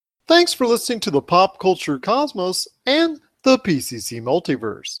Thanks for listening to the Pop Culture Cosmos and the PCC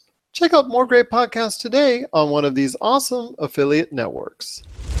Multiverse. Check out more great podcasts today on one of these awesome affiliate networks.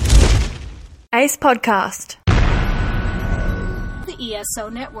 Ace Podcast. The ESO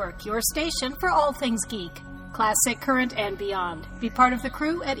Network, your station for all things geek. Classic, current, and beyond. Be part of the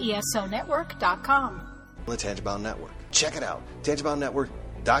crew at ESONetwork.com. The Tangibound Network. Check it out.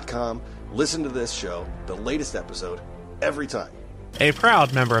 TangiboundNetwork.com. Listen to this show, the latest episode, every time. A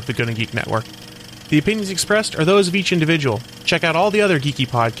proud member of the Gonna Geek Network. The opinions expressed are those of each individual. Check out all the other geeky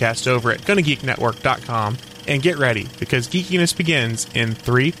podcasts over at GonnaGeekNetwork.com and get ready, because geekiness begins in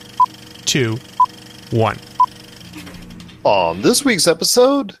 3, 2, 1. On this week's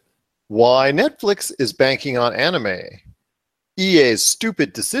episode, why Netflix is banking on anime, EA's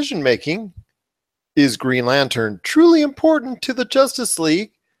stupid decision-making, is Green Lantern truly important to the Justice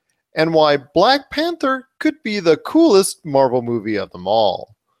League, and why Black Panther could be the coolest Marvel movie of them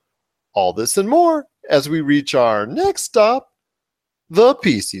all. All this and more as we reach our next stop, the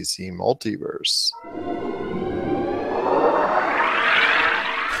PCC Multiverse.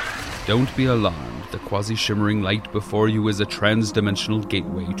 Don't be alarmed. The quasi-shimmering light before you is a trans-dimensional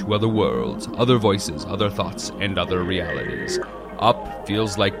gateway to other worlds, other voices, other thoughts, and other realities. Up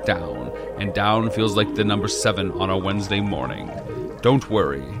feels like down, and down feels like the number 7 on a Wednesday morning. Don't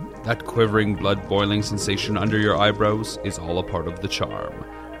worry. That quivering, blood-boiling sensation under your eyebrows is all a part of the charm.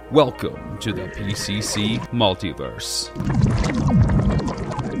 Welcome to the PCC Multiverse.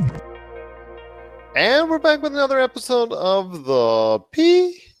 And we're back with another episode of the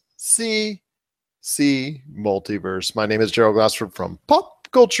PCC Multiverse. My name is Gerald Glassford from Pop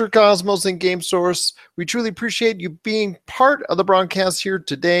Culture Cosmos and Game Source. We truly appreciate you being part of the broadcast here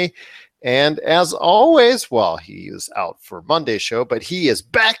today. And as always, well, he is out for Monday's show, but he is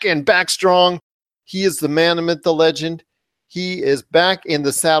back and back strong. He is the man, the myth, the legend. He is back in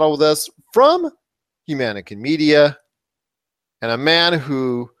the saddle with us from Humanican Media, and a man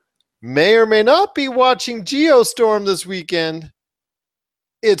who may or may not be watching Geostorm this weekend.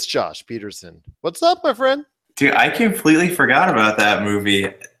 It's Josh Peterson. What's up, my friend? Dude, I completely forgot about that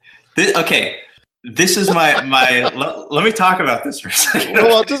movie. This is my let me talk about this for a second.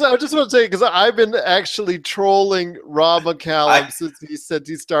 Well, I just want to say, because I've been actually trolling Rob McCallum since he said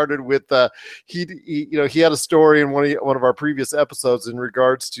he started with he had a story in one of our previous episodes in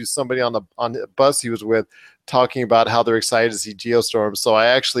regards to somebody on the bus he was with talking about how they're excited to see Geostorm. So I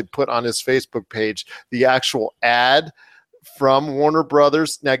actually put on his Facebook page the actual ad from Warner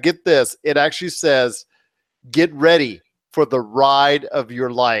Brothers. Now get this, it actually says, "Get ready for the ride of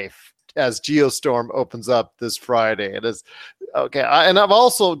your life," as Geostorm opens up this Friday. It is okay. And I've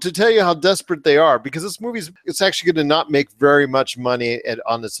also, to tell you how desperate they are, because this movie it's actually going to not make very much money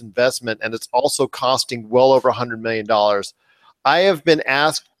on this investment, and it's also costing well over $100 million. I have been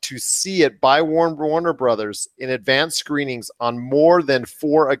asked to see it by Warner Brothers in advanced screenings on more than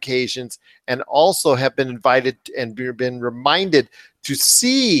 4 occasions, and also have been invited and been reminded to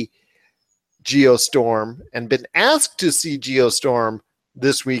see Geostorm and been asked to see Geostorm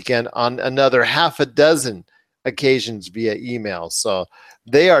this weekend on another half a dozen occasions via email. So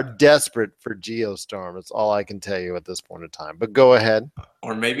they are desperate for Geostorm. It's all I can tell you at this point in time. But go ahead.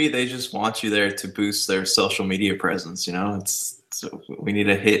 Or maybe they just want you there to boost their social media presence. So we need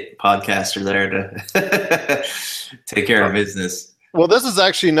a hit podcaster there to take care of business. Well, this is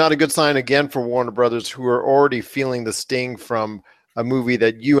actually not a good sign again for Warner Brothers, who are already feeling the sting from a movie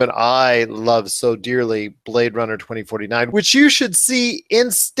that you and I love so dearly, Blade Runner 2049, which you should see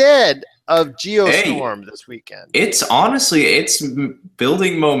instead of Geostorm this weekend. It's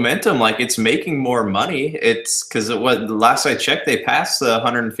building momentum. Like, it's making more money. It's because the last I checked, they passed the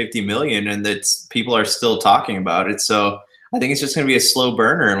 150 million, and people are still talking about it. So I think it's just going to be a slow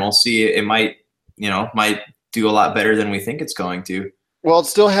burner, and we'll see. It might do a lot better than we think it's going to. Well, it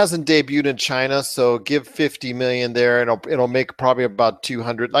still hasn't debuted in China, so give 50 million there, and it'll make probably about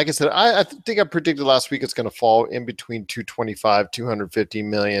 200. Like I said, I think I predicted last week it's going to fall in between 225, 250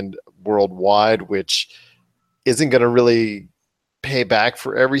 million worldwide, which isn't going to really pay back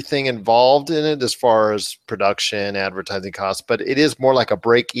for everything involved in it as far as production, advertising costs, but it is more like a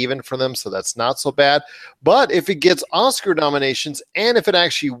break even for them, so that's not so bad. But if it gets Oscar nominations, and if it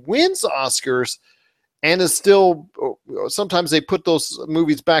actually wins Oscars, and is still, sometimes they put those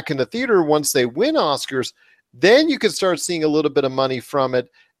movies back in the theater once they win Oscars, then you can start seeing a little bit of money from it,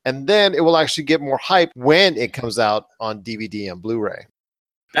 and then it will actually get more hype when it comes out on DVD and Blu-ray.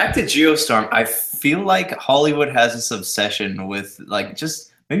 Back to Geostorm, I feel like Hollywood has this obsession with,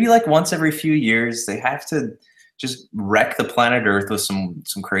 just maybe once every few years, they have to just wreck the planet Earth with some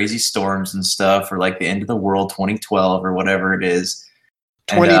crazy storms and stuff, or the end of the world 2012 or whatever it is.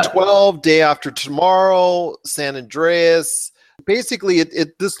 2012, Day After Tomorrow, San Andreas. Basically,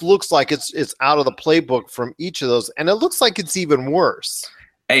 this looks like it's out of the playbook from each of those, and it looks like it's even worse.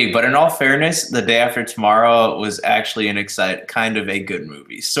 Hey, but in all fairness, The Day After Tomorrow was actually kind of a good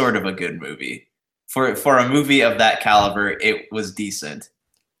movie, sort of a good movie. For a movie of that caliber, it was decent.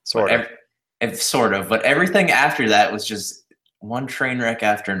 Sort of. But everything after that was just one train wreck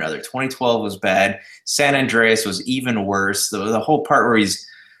after another. 2012 was bad. San Andreas was even worse. The whole part where he's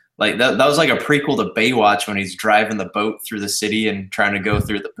like that was like a prequel to Baywatch when he's driving the boat through the city and trying to go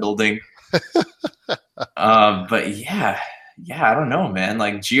through the building. But yeah, I don't know, man.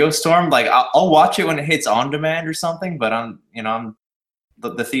 Like Geostorm, like I'll watch it when it hits on demand or something. But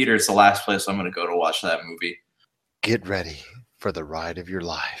the theater is the last place I'm going to go to watch that movie. Get ready for the ride of your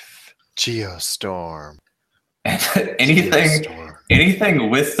life, Geostorm. Anything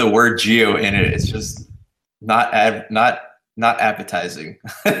with the word Geo in it, it's just not appetizing.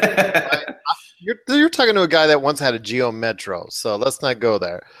 You're talking to a guy that once had a Geo Metro, so let's not go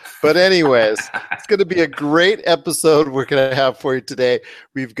there. But anyways, it's going to be a great episode we're going to have for you today.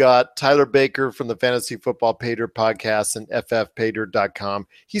 We've got Tyler Baker from the Fantasy Football Pater podcast and ffpater.com.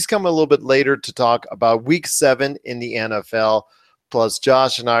 He's coming a little bit later to talk about Week 7 in the NFL. Plus,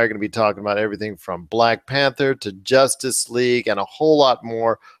 Josh and I are going to be talking about everything from Black Panther to Justice League and a whole lot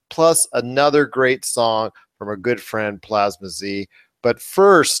more, plus another great song from our good friend Plasma Z. But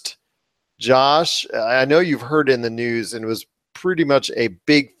first, Josh, I know you've heard in the news, and it was pretty much a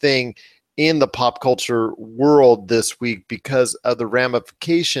big thing in the pop culture world this week because of the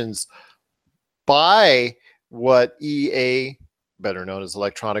ramifications by what EA, better known as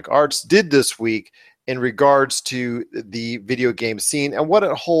Electronic Arts, did this week in regards to the video game scene and what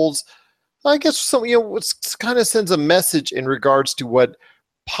it holds. I guess it kind of sends a message in regards to what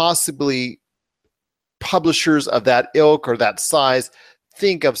possibly publishers of that ilk or that size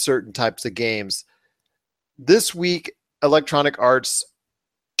think of certain types of games. This week, Electronic Arts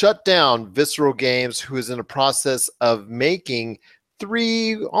shut down Visceral Games, who is in a process of making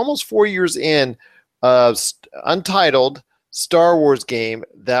almost 4 years in, untitled Star Wars game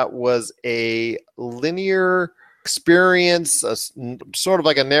that was a linear experience, sort of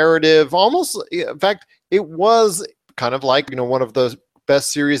like a narrative, almost. In fact, it was kind of like one of the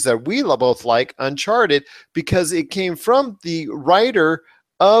best series that we both like, Uncharted, because it came from the writer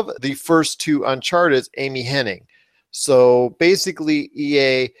of the first two Uncharted, Amy Hennig. So basically,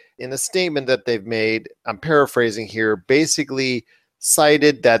 EA, in a statement that they've made, I'm paraphrasing here, basically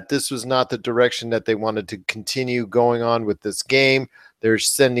cited that this was not the direction that they wanted to continue going on with this game. They're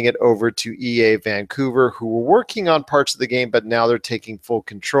sending it over to EA Vancouver, who were working on parts of the game, but now they're taking full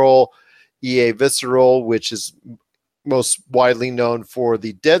control. EA Visceral, which is most widely known for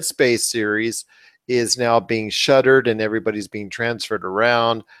the Dead Space series, is now being shuttered and everybody's being transferred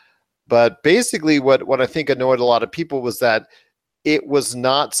around. But basically what I think annoyed a lot of people was that it was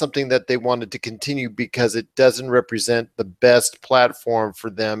not something that they wanted to continue because it doesn't represent the best platform for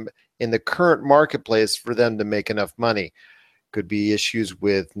them in the current marketplace for them to make enough money. Could be issues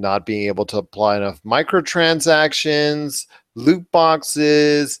with not being able to apply enough microtransactions, loot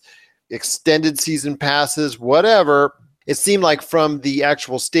boxes, extended season passes, whatever. It seemed like from the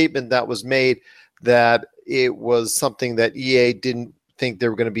actual statement that was made that it was something that EA didn't think they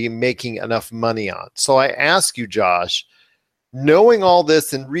were going to be making enough money on. So I ask you, Josh, knowing all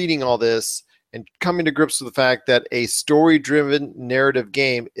this and reading all this and coming to grips with the fact that a story-driven narrative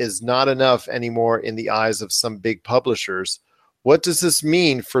game is not enough anymore in the eyes of some big publishers, what does this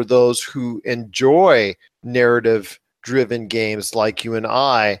mean for those who enjoy narrative-driven games like you and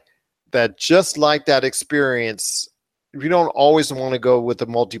I, that just like that experience, we don't always want to go with the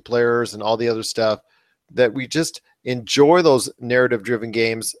multiplayers and all the other stuff, that we just enjoy those narrative-driven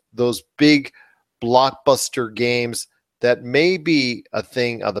games, those big blockbuster games that may be a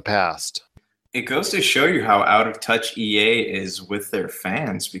thing of the past? It goes to show you how out of touch EA is with their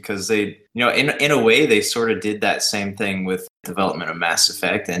fans, because they, in a way, they sort of did that same thing with development of Mass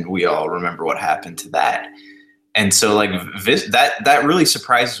Effect, and we all remember what happened to that. And so, like, that really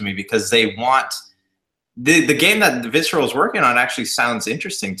surprises me, because they want the game that Visceral is working on actually sounds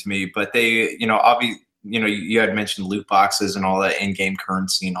interesting to me, but they, obviously, you had mentioned loot boxes and all that in-game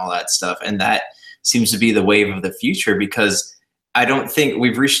currency and all that stuff, and that seems to be the wave of the future, because I don't think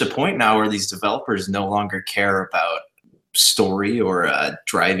we've reached a point now where these developers no longer care about story or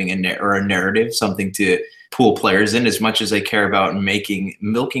driving a narrative, something to pull players in, as much as they care about milking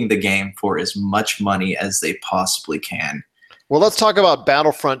the game for as much money as they possibly can. Well, let's talk about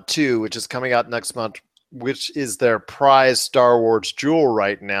Battlefront 2, which is coming out next month, which is their prize Star Wars jewel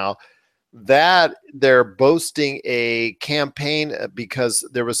right now. that they're boasting a campaign because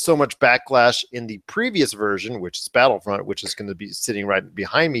there was so much backlash in the previous version, which is Battlefront, which is going to be sitting right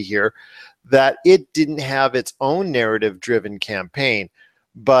behind me here, that it didn't have its own narrative-driven campaign.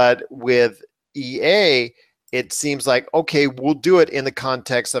 But with EA, it seems like, okay, we'll do it in the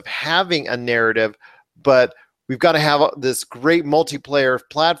context of having a narrative, but we've got to have this great multiplayer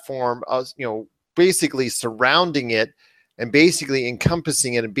platform, basically surrounding it and basically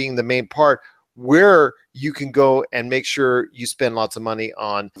encompassing it and being the main part where you can go and make sure you spend lots of money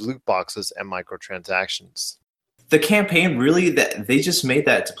on loot boxes and microtransactions. The campaign, really, that they just made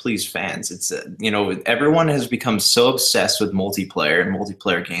that to please fans. It's everyone has become so obsessed with multiplayer and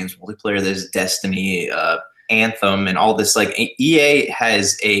multiplayer games. Multiplayer, there's Destiny, Anthem, and all this. Like, EA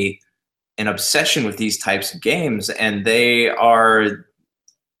has an obsession with these types of games, and they are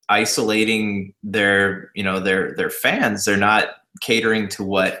isolating their fans. They're not catering to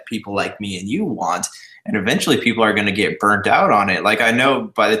what people like me and you want, and eventually people are going to get burnt out on it. Like, I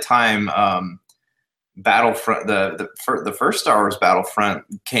know by the time Battlefront, the first Star Wars Battlefront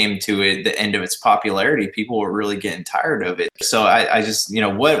came to the end of its popularity, people were really getting tired of it. So I just,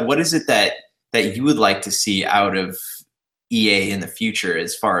 what is it that you would like to see out of EA in the future,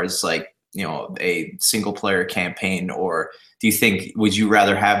 as far as like, a single player campaign? Or do you think, would you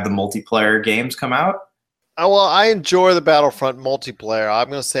rather have the multiplayer games come out? Well, I enjoy the Battlefront multiplayer. I'm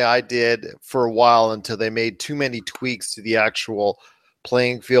going to say I did for a while until they made too many tweaks to the actual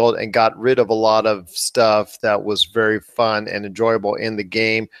playing field and got rid of a lot of stuff that was very fun and enjoyable in the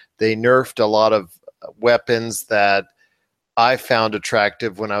game. They nerfed a lot of weapons that I found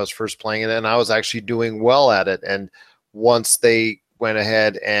attractive when I was first playing it, and I was actually doing well at it. And once they went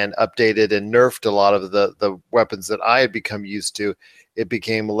ahead and updated and nerfed a lot of the weapons that I had become used to, it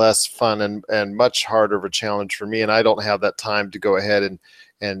became less fun and much harder of a challenge for me. And I don't have that time to go ahead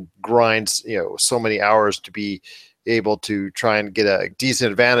and grind, so many hours to be able to try and get a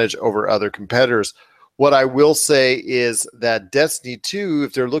decent advantage over other competitors. What I will say is that Destiny 2,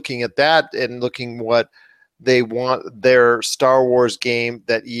 if they're looking at that and looking what they want their Star Wars game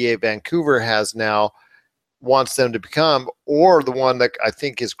that EA Vancouver has now wants them to become, or the one that I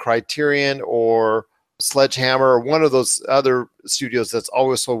think is Criterion or Sledgehammer or one of those other studios that's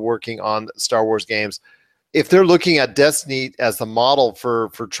also working on Star Wars games, if they're looking at Destiny as the model for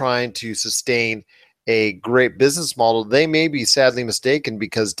trying to sustain a great business model, they may be sadly mistaken,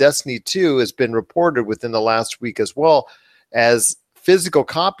 because Destiny 2 has been reported within the last week as well as physical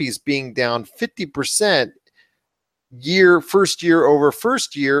copies being down 50% first year over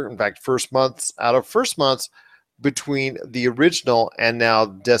first year. In fact, first months out of first months between the original and now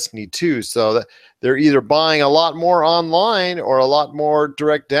Destiny 2. So they're either buying a lot more online or a lot more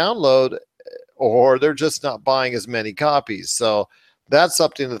direct download, or they're just not buying as many copies. So that's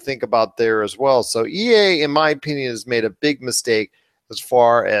something to think about there as well. So EA, in my opinion, has made a big mistake as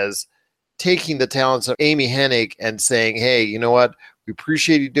far as taking the talents of Amy Hennig and saying, hey, you know what? We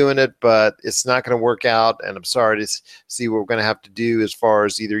appreciate you doing it, but it's not going to work out. And I'm sorry to see what we're going to have to do as far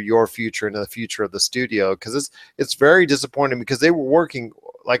as either your future and the future of the studio. Because it's very disappointing, because they were working,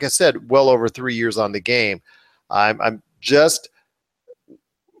 like I said, well over 3 years on the game. I'm just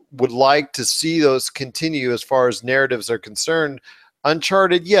would like to see those continue as far as narratives are concerned.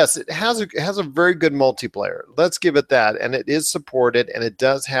 Uncharted, yes, it has a very good multiplayer. Let's give it that. And it is supported, and it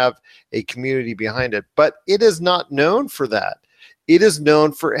does have a community behind it. But it is not known for that. It is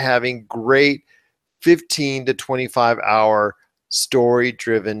known for having great 15 to 25 hour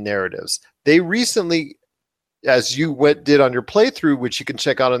story-driven narratives. They recently, as you did on your playthrough, which you can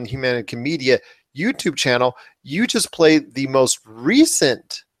check out on the Humanica Media YouTube channel, you just played the most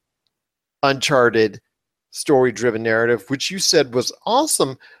recent Uncharted story-driven narrative, which you said was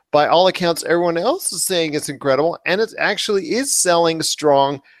awesome. By all accounts, everyone else is saying it's incredible, and it actually is selling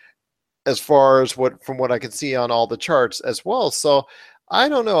strong as far as from what I can see on all the charts as well. So I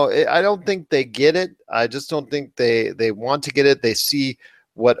don't know. I don't think they get it. I just don't think they want to get it. They see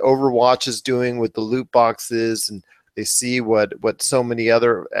what Overwatch is doing with the loot boxes, and they see what so many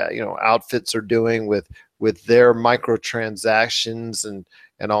other outfits are doing with their microtransactions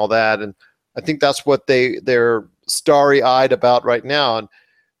and all that. And I think that's what they're starry-eyed about right now. And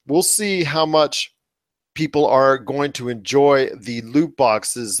we'll see how much people are going to enjoy the loot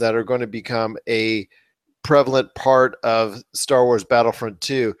boxes that are going to become a prevalent part of Star Wars Battlefront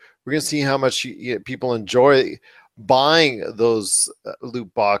 2. We're going to see how much people enjoy buying those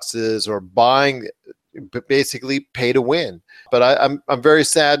loot boxes, or buying basically pay to win. But I'm very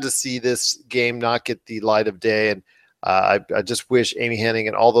sad to see this game not get the light of day. And I just wish Amy Hennig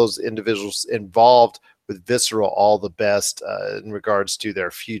and all those individuals involved with Visceral all the best in regards to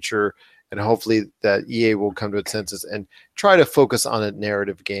their future and hopefully that EA will come to its senses and try to focus on a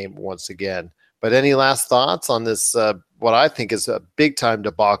narrative game once again. But any last thoughts on this, what I think is a big-time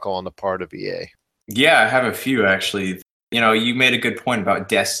debacle on the part of EA? Yeah, I have a few, actually. You made a good point about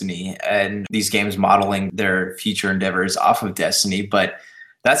Destiny and these games modeling their future endeavors off of Destiny, but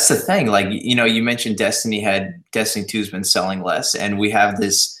that's the thing. Like, you mentioned Destiny 2 has been selling less, and we have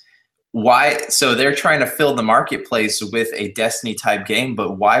this so they're trying to fill the marketplace with a Destiny type game,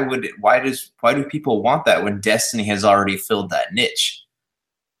 but why do people want that when Destiny has already filled that niche?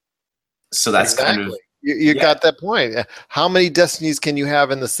 So that's exactly. kind of you got that point. How many Destinies can you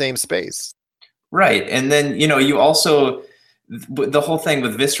have in the same space? Right. And then, you also, the whole thing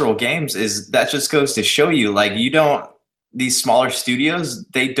with Visceral Games is that just goes to show you, like, these smaller studios,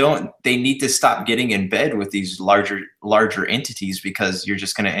 they need to stop getting in bed with these larger entities, because you're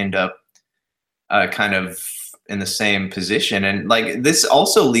just going to end up kind of in the same position. And like, this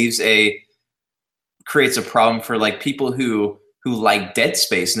also creates a problem for like people who like Dead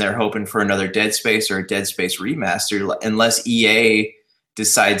Space and they're hoping for another Dead Space or a Dead Space remaster. Unless EA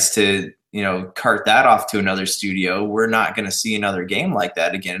decides to, cart that off to another studio, we're not going to see another game like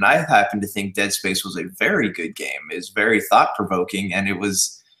that again. And I happen to think Dead Space was a very good game. It's very thought-provoking, and it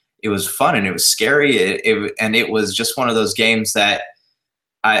was fun, and it was scary. And it was just one of those games that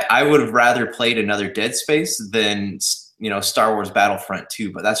I would have rather played another Dead Space than, Star Wars Battlefront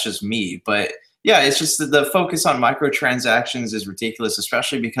 2, but that's just me. But yeah, it's just the focus on microtransactions is ridiculous,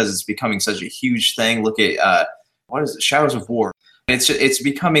 especially because it's becoming such a huge thing. Look at, what is it? Shadows of War. It's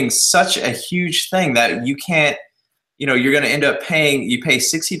becoming such a huge thing that you can't, you're going to end up you pay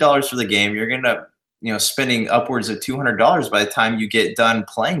 $60 for the game. You're going to, spending upwards of $200 by the time you get done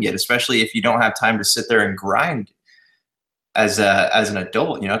playing it, especially if you don't have time to sit there and grind as an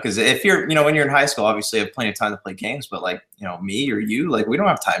adult, because if you're, when you're in high school, obviously you have plenty of time to play games, but like, me or you, like, we don't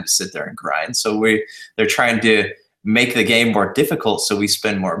have time to sit there and grind. So they're trying to make the game more difficult, so we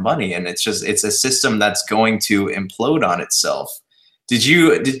spend more money. And it's a system that's going to implode on itself. Did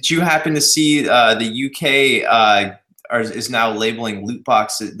you happen to see the UK is now labeling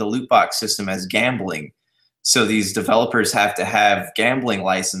the loot box system as gambling? So these developers have to have gambling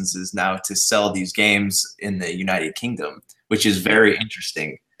licenses now to sell these games in the United Kingdom, which is very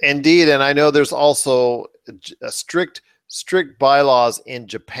interesting. Indeed, and I know there's also a strict bylaws in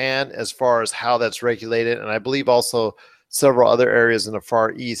Japan as far as how that's regulated, and I believe also several other areas in the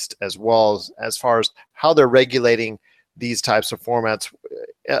Far East as well, as far as how they're regulating these types of formats.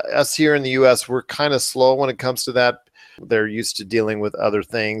 Us here in the US, we're kind of slow when it comes to that. They're used to dealing with other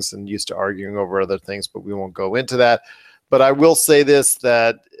things and used to arguing over other things, but we won't go into that. But I will say this,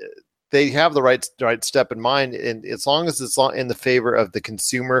 that they have the right step in mind, and as long as it's in the favor of the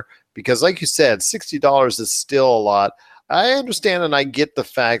consumer, because like you said, $60 is still a lot. I understand and I get the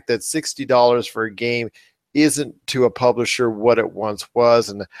fact that $60 for a game isn't to a publisher what it once was,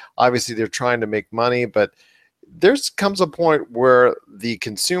 and obviously they're trying to make money, but there comes a point where the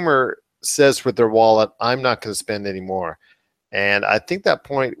consumer says with their wallet, I'm not going to spend any more. And I think that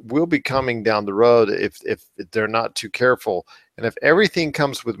point will be coming down the road if they're not too careful. And if everything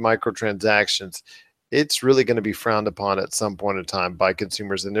comes with microtransactions, it's really going to be frowned upon at some point in time by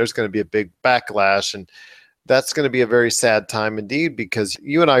consumers. And there's going to be a big backlash. And that's going to be a very sad time indeed, because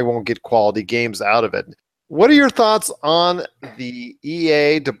you and I won't get quality games out of it. What are your thoughts on the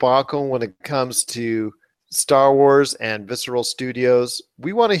EA debacle when it comes to Star Wars and Visceral Studios?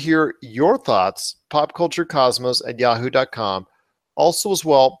 We want to hear your thoughts. popculturecosmos@yahoo.com. Also as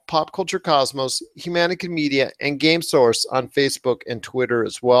well, Pop Culture Cosmos, Humanica Media, and Game Source on Facebook and Twitter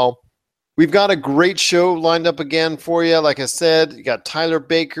as well. We've got a great show lined up again for you. Like I said, you got Tyler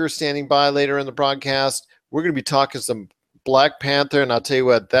Baker standing by later in the broadcast. We're going to be talking some Black Panther, and I'll tell you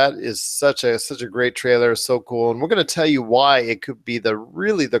what, that is such a great trailer, so cool. And we're going to tell you why it could be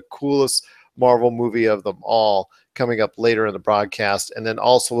the coolest Marvel movie of them all, coming up later in the broadcast. And then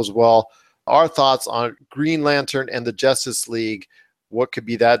also as well, our thoughts on Green Lantern and the Justice League. What could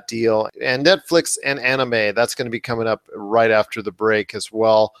be that deal? And Netflix and anime, that's going to be coming up right after the break as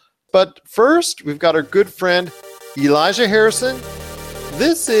well. But first, we've got our good friend Elijah Harrison.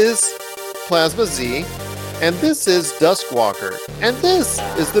 This is Plasma Z, and this is Duskwalker, and this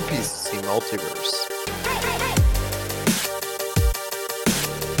is the PC Multiverse.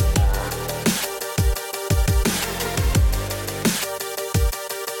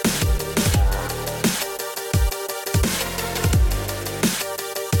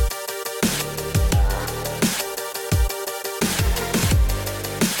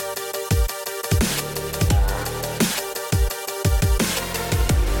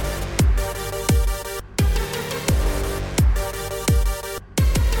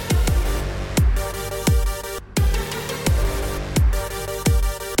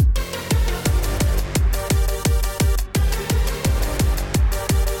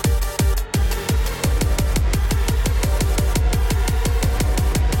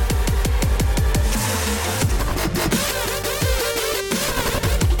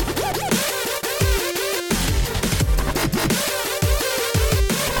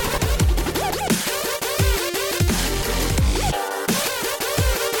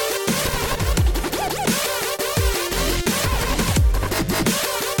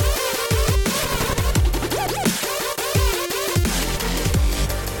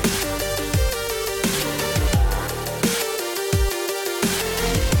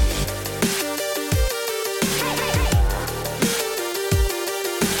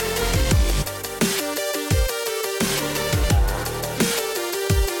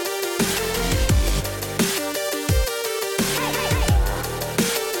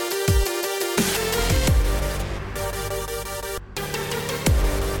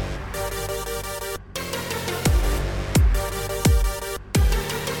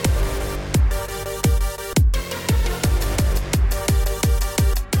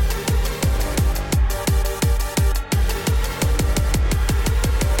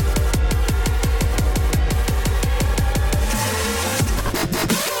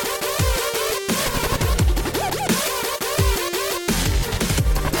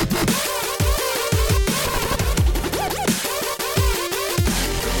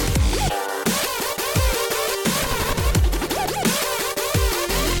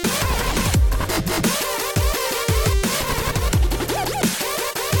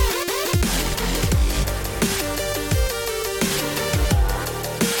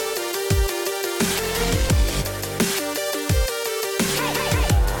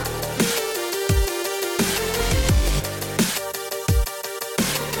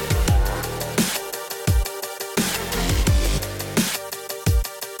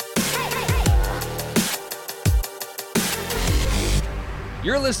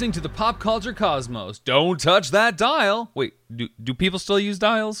 You're listening to the Pop Culture Cosmos. Don't touch that dial. Wait, do people still use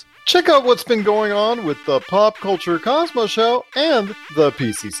dials? Check out what's been going on with the Pop Culture Cosmos show and the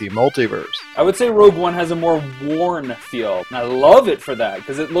PCC Multiverse. I would say Rogue One has a more worn feel, and I love it for that,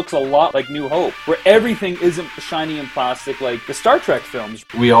 because it looks a lot like New Hope, where everything isn't shiny and plastic like the Star Trek films.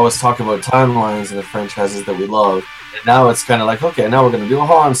 We always talk about timelines and the franchises that we love, and now it's kind of like, okay, now we're going to do a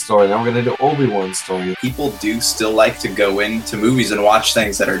Han story, now we're going to do Obi-Wan story. People do still like to go into movies and watch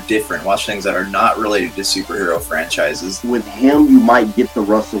things that are different, watch things that are not related to superhero franchises. With him, you might get the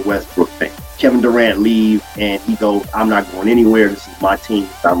Russell Westbrook thing. Kevin Durant leaves and he goes, I'm not going anywhere. This is my team.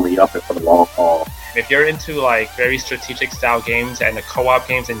 I'm really up it for the long haul. If you're into like very strategic style games and the co-op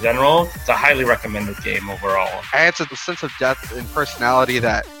games in general, it's a highly recommended game overall. It adds a sense of depth and personality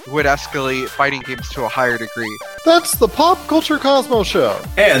that would escalate fighting games to a higher degree. That's the Pop Culture Cosmos show.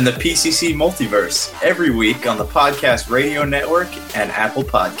 And the PCC Multiverse, every week on the Podcast Radio Network and Apple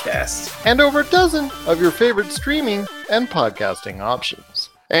Podcasts. And over a dozen of your favorite streaming and podcasting options.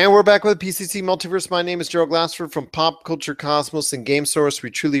 And we're back with PCC Multiverse. My name is Gerald Glassford from Pop Culture Cosmos and Game Source.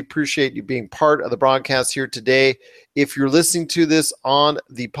 We truly appreciate you being part of the broadcast here today. If you're listening to this on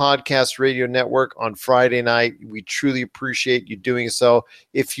the Podcast Radio Network on Friday night, we truly appreciate you doing so.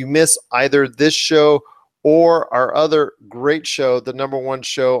 If you miss either this show or our other great show, the number one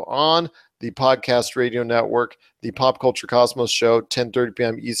show on the Podcast Radio Network, the Pop Culture Cosmos show, 10:30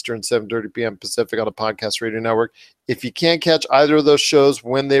 p.m. Eastern, 7:30 p.m. Pacific on the Podcast Radio Network. If you can't catch either of those shows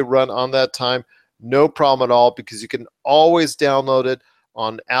when they run on that time, no problem at all, because you can always download it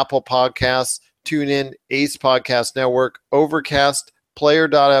on Apple Podcasts, TuneIn, Ace Podcast Network, Overcast,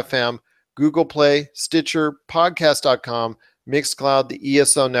 Player.fm, Google Play, Stitcher, Podcast.com, Mixcloud, the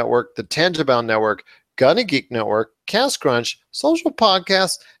ESO Network, the Tangibound Network, Gonna Geek Network, Cast Crunch, Social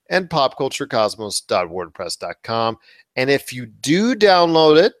Podcasts, and popculturecosmos.wordpress.com. And if you do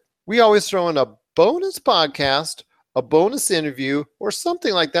download it, we always throw in a bonus podcast, a bonus interview, or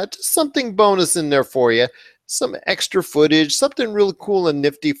something like that. Just something bonus in there for you. Some extra footage, something really cool and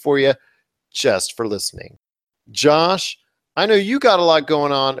nifty for you just for listening. Josh, I know you got a lot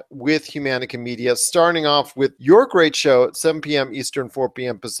going on with Humanica Media, starting off with your great show at 7 p.m. Eastern, 4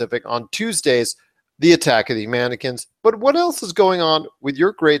 p.m. Pacific on Tuesdays, The Attack of the Humanicans. But what else is going on with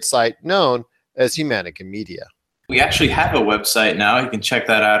your great site known as Humanica Media? We actually have a website now. You can check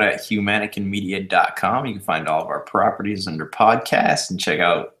that out at humanicanmedia.com. You can find all of our properties under podcasts and check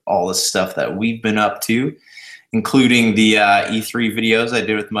out all the stuff that we've been up to, including the E3 videos I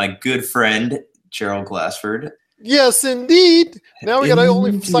did with my good friend, Gerald Glassford. Yes, indeed. Now we got to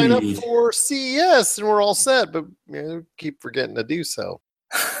only sign up for CES and we're all set, but keep forgetting to do so.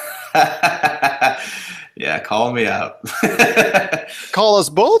 Yeah, call me out. Call us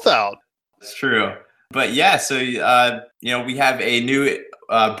both out. It's true. But yeah, so we have a new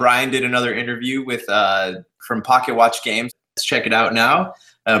Brian did another interview with from Pocket Watch Games. Let's check it out now.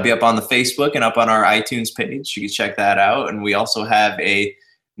 It'll be up on the Facebook and up on our iTunes page. You can check that out. And we also have a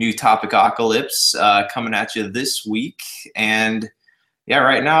new Topicocalypse coming at you this week. And yeah,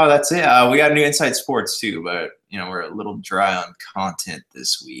 right now that's it. We got a new Inside Sports too, but we're a little dry on content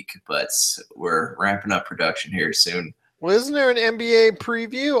this week, but we're ramping up production here soon. Well, isn't there an NBA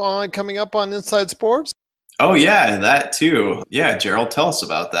preview coming up on Inside Sports? Oh yeah, that too. Yeah, Gerald, tell us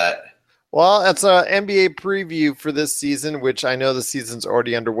about that. Well, it's an NBA preview for this season, which I know the season's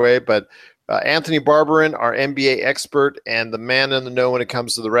already underway, but Anthony Barberin, our NBA expert and the man in the know when it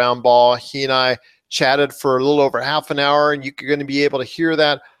comes to the round ball, he and I chatted for a little over half an hour, and you're going to be able to hear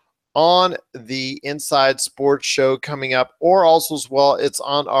that on the Inside Sports show coming up, or also as well, it's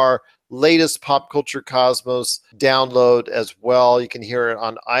on our latest Pop Culture Cosmos download as well. You can hear it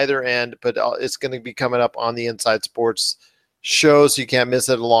on either end, but it's going to be coming up on the Inside Sports show, so you can't miss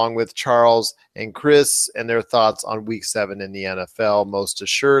it, along with Charles and Chris and their thoughts on Week 7 in the NFL, most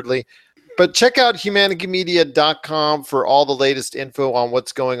assuredly. But check out humanicamedia.com for all the latest info on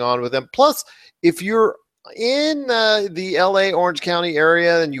what's going on with them. Plus, if you're in the LA Orange County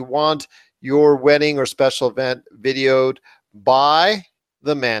area and you want your wedding or special event videoed by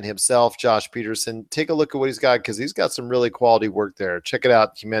the man himself, Josh Peterson, take a look at what he's got, because he's got some really quality work there. Check it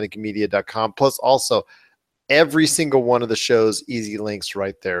out, humanicamedia.com. Plus, also, every single one of the show's easy links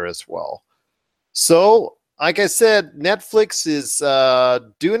right there as well. So, like I said, Netflix is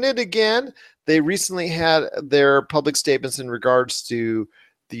doing it again. They recently had their public statements in regards to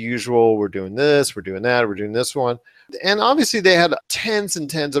the usual, we're doing this, we're doing that, we're doing this one. And obviously they had tens and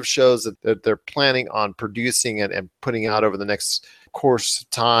tens of shows that they're planning on producing and putting out over the next course of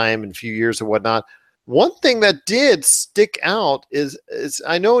time and few years and whatnot. One thing that did stick out is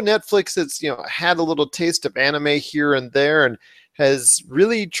I know Netflix has had a little taste of anime here and there, and has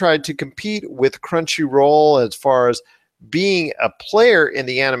really tried to compete with Crunchyroll as far as being a player in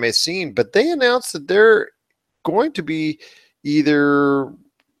the anime scene, but they announced that they're going to be either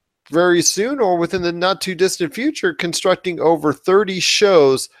very soon or within the not too distant future constructing over 30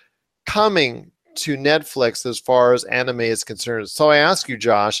 shows coming to Netflix as far as anime is concerned. So I ask you,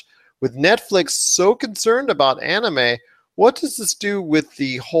 Josh, with Netflix so concerned about anime, what does this do with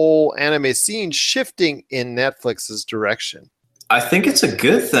the whole anime scene shifting in Netflix's direction? I think it's a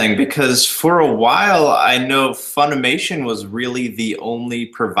good thing because for a while, I know Funimation was really the only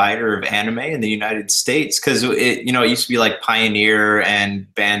provider of anime in the United States because it used to be like Pioneer and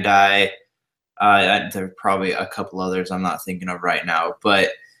Bandai. There are probably a couple others I'm not thinking of right now,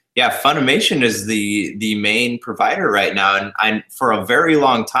 but yeah, Funimation is the main provider right now, and for a very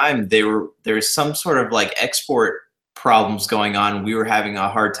long time there's some sort of like export problems going on. We were having a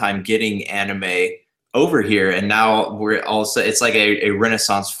hard time getting anime over here, and now it's like a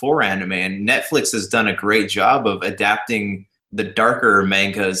renaissance for anime, and Netflix has done a great job of adapting the darker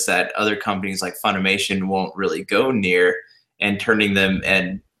mangas that other companies like Funimation won't really go near and turning them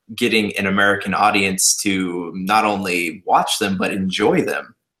and getting an American audience to not only watch them but enjoy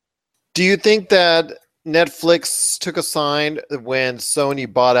them. Do you think that Netflix took a sign when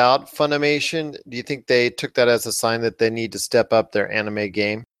Sony bought out Funimation? Do you think they took that as a sign that they need to step up their anime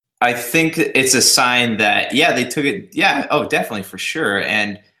game? I think it's a sign that, yeah, they took it. Yeah. Oh, definitely, for sure.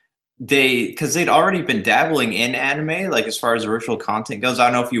 And because they'd already been dabbling in anime, like as far as original content goes. I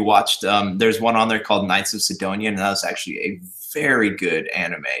don't know if you watched, there's one on there called Knights of Sidonia, and that was actually a very good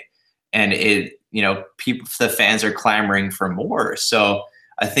anime. And the fans are clamoring for more. So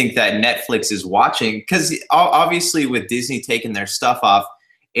I think that Netflix is watching, because obviously with Disney taking their stuff off,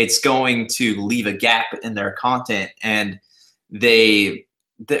 it's going to leave a gap in their content. And I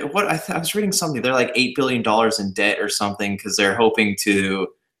was reading something, they're like $8 billion in debt or something because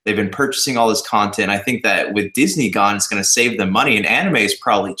they've been purchasing all this content. I think that with Disney gone, it's going to save them money, and anime is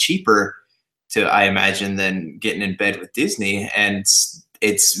probably cheaper I imagine, than getting in bed with Disney. And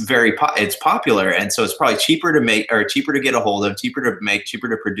it's popular, and so it's probably cheaper to make, or cheaper to get a hold of, cheaper to make, cheaper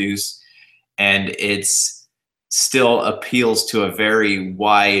to produce, and it's still appeals to a very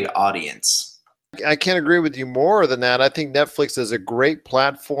wide audience. I can't agree with you more than that. I think Netflix is a great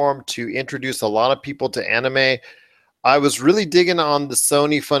platform to introduce a lot of people to anime. I was really digging on the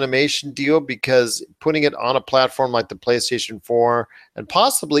Sony Funimation deal because putting it on a platform like the PlayStation 4 and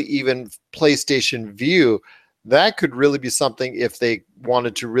possibly even PlayStation Vue, that could really be something if they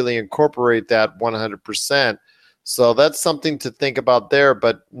wanted to really incorporate that 100%. So that's something to think about there.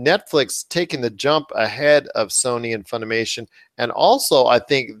 But Netflix taking the jump ahead of Sony and Funimation, and also I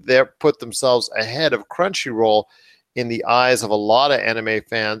think they put themselves ahead of Crunchyroll in the eyes of a lot of anime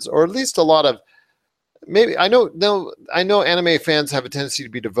fans, or at least a lot of, maybe, I know anime fans have a tendency to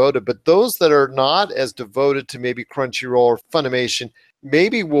be devoted, but those that are not as devoted to maybe Crunchyroll or Funimation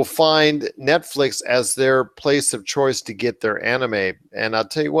maybe will find Netflix as their place of choice to get their anime. And I'll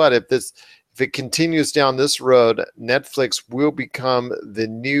tell you what, if it continues down this road, Netflix will become the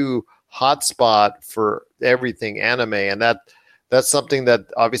new hotspot for everything anime. And that's something that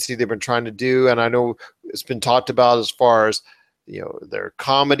obviously they've been trying to do. And I know it's been talked about as far as, their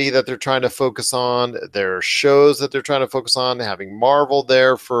comedy that they're trying to focus on, their shows that they're trying to focus on, having Marvel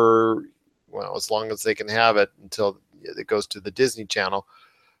there for, as long as they can have it until it goes to the Disney Channel.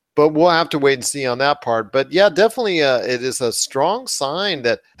 But we'll have to wait and see on that part. But yeah, definitely it is a strong sign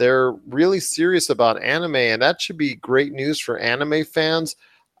that they're really serious about anime, and that should be great news for anime fans.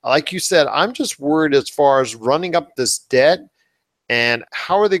 Like you said, I'm just worried as far as running up this debt and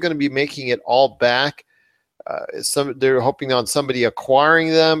how are they going to be making it all back. They're hoping on somebody acquiring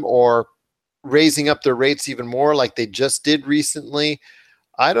them or raising up their rates even more like they just did recently.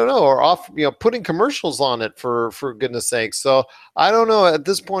 I don't know, or putting commercials on it for goodness sake. So I don't know. At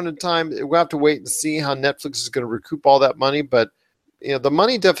this point in time, we'll have to wait and see how Netflix is going to recoup all that money. But the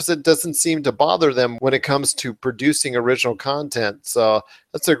money deficit doesn't seem to bother them when it comes to producing original content. So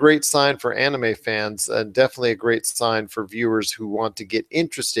that's a great sign for anime fans, and definitely a great sign for viewers who want to get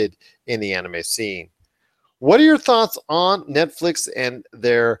interested in the anime scene. What are your thoughts on Netflix and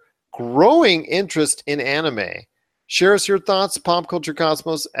their growing interest in anime? Share us your thoughts,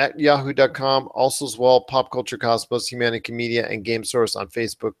 popculturecosmos at yahoo.com. Also as well, Pop Culture Cosmos, Humanity Media, and Game Source on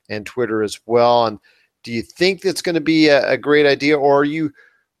Facebook and Twitter as well. And do you think it's going to be a great idea, or are you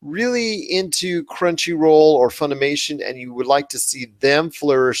really into Crunchyroll or Funimation and you would like to see them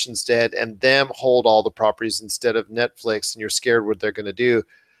flourish instead and them hold all the properties instead of Netflix, and you're scared what they're going to do?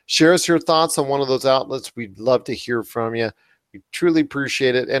 Share us your thoughts on one of those outlets. We'd love to hear from you. We truly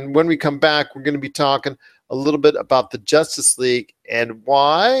appreciate it. And when we come back, we're going to be talking a little bit about the Justice League and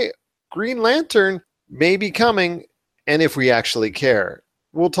why Green Lantern may be coming, and if we actually care.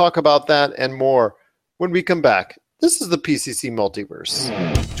 We'll talk about that and more when we come back. This is the PCC Multiverse.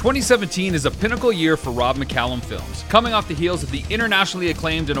 2017 is a pinnacle year for Rob McCallum films. Coming off the heels of the internationally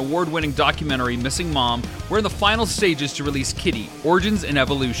acclaimed and award-winning documentary Missing Mom, we're in the final stages to release Kitty, Origins and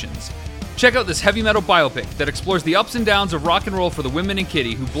Evolutions. Check out this heavy metal biopic that explores the ups and downs of rock and roll for the women in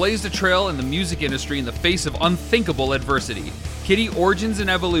Kitty who blazed a trail in the music industry in the face of unthinkable adversity. Kitty, Origins and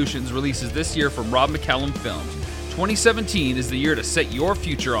Evolutions releases this year from Rob McCallum Films. 2017 is the year to set your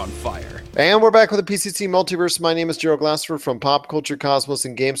future on fire. And we're back with the PCC Multiverse. My name is Gerald Glassford from Pop Culture Cosmos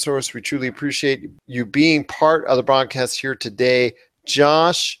and Game Source. We truly appreciate you being part of the broadcast here today.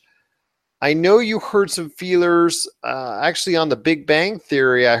 Josh, I know you heard some feelers. Actually, on the Big Bang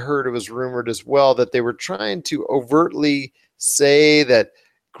Theory, I heard it was rumored as well that they were trying to overtly say that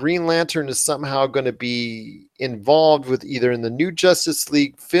Green Lantern is somehow going to be involved with either in the new Justice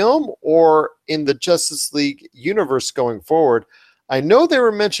League film or in the Justice League universe going forward. I know they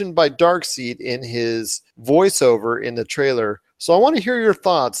were mentioned by Darkseid in his voiceover in the trailer, so I want to hear your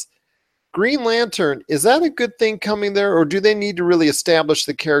thoughts. Green Lantern, is that a good thing coming there, or do they need to really establish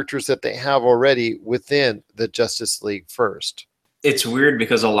the characters that they have already within the Justice League first? It's weird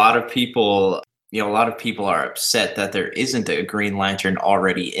because a lot of people are upset that there isn't a Green Lantern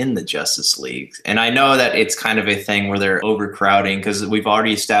already in the Justice League. And I know that it's kind of a thing where they're overcrowding because we've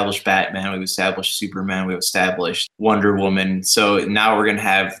already established Batman, we've established Superman, we've established Wonder Woman. So now we're going to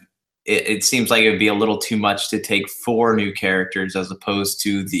have, it seems like it would be a little too much to take 4 new characters as opposed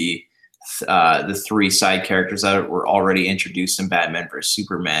to the 3 side characters that were already introduced in Batman vs.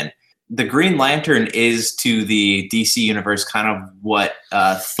 Superman. The Green Lantern is to the DC universe kind of what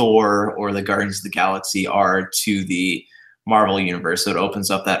Thor or the Guardians of the Galaxy are to the Marvel universe. So it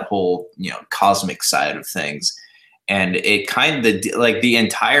opens up that whole, cosmic side of things. And it kind of, like the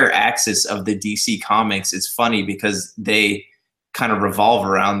entire axis of the DC comics is funny because they kind of revolve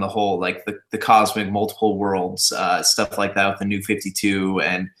around the whole, like the cosmic multiple worlds, stuff like that with the New 52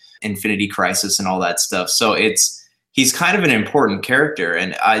 and Infinity Crisis and all that stuff. So he's kind of an important character,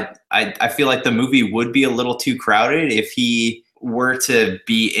 and I feel like the movie would be a little too crowded if he were to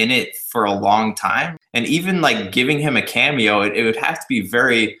be in it for a long time. And even like giving him a cameo, it would have to be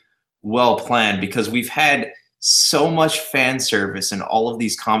very well planned because we've had so much fan service in all of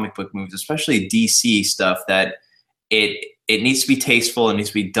these comic book movies, especially DC stuff, that it needs to be tasteful, it needs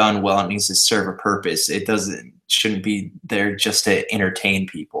to be done well, it needs to serve a purpose. Shouldn't be there just to entertain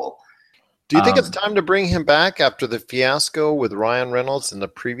people. Do you think it's time to bring him back after the fiasco with Ryan Reynolds in the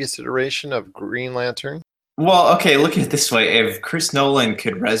previous iteration of Green Lantern? Well, okay, look at it this way. If Chris Nolan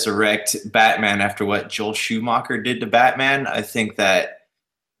could resurrect Batman after what Joel Schumacher did to Batman, I think that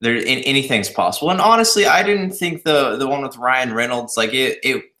anything's possible. And honestly, I didn't think the one with Ryan Reynolds, like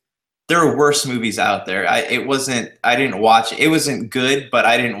there are worse movies out there. I didn't watch it. It wasn't good, but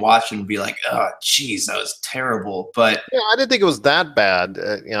I didn't watch it and be like, oh, geez, that was terrible. But yeah, I didn't think it was that bad.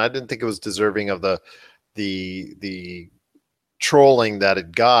 I didn't think it was deserving of the trolling that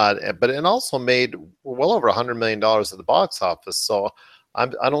it got. But it also made well over $100 million at the box office. So I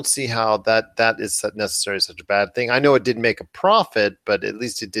don't see how that is necessarily such a bad thing. I know it didn't make a profit, but at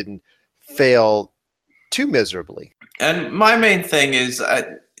least it didn't fail too miserably. And my main thing is,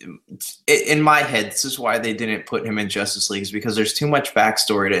 in my head, this is why they didn't put him in Justice League, is because there's too much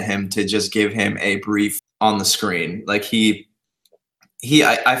backstory to him to just give him a brief on the screen. Like he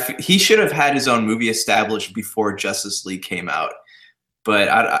should have had his own movie established before Justice League came out. But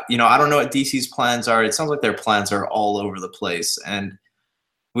I don't know what DC's plans are. It sounds like their plans are all over the place, and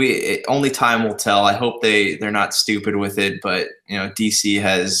only time will tell. I hope they're not stupid with it, but DC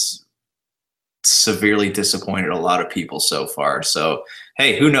has severely disappointed a lot of people so far. So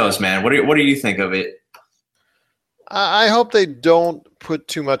hey, who knows, man? What do you think of it? I hope they don't put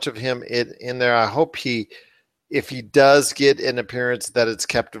too much of him in there. I hope if he does get an appearance, that it's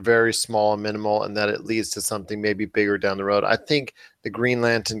kept very small and minimal, and that it leads to something maybe bigger down the road. I think the Green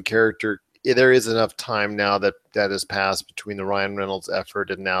Lantern character, there is enough time now that has passed between the Ryan Reynolds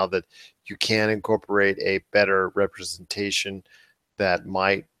effort and now that you can incorporate a better representation that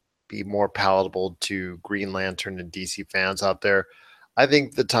might be more palatable to Green Lantern and DC fans out there. I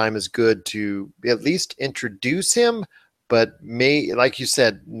think the time is good to at least introduce him, but like you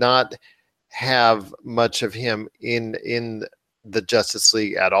said, not have much of him in the Justice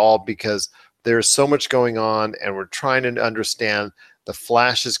League at all, because there's so much going on, and we're trying to understand the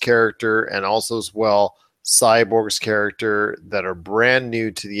Flash's character and also as well Cyborg's character that are brand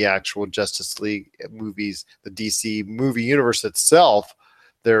new to the actual Justice League movies, the DC movie universe itself.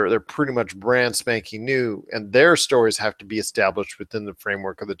 they're pretty much brand spanking new, and their stories have to be established within the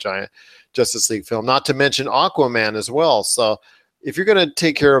framework of the giant Justice League film, not to mention Aquaman as well. So if you're going to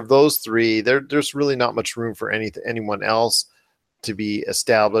take care of those three, there's really not much room for anyone else to be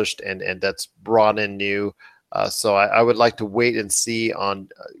established and that's brought in new. So I would like to wait and see on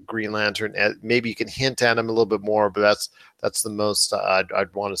Green Lantern. Maybe you can hint at him a little bit more, but that's the most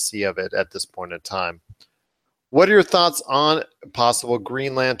I'd want to see of it at this point in time. What are your thoughts on possible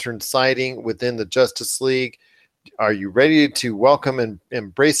Green Lantern sighting within the Justice League? Are you ready to welcome and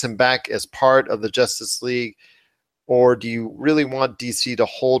embrace him back as part of the Justice League? Or do you really want DC to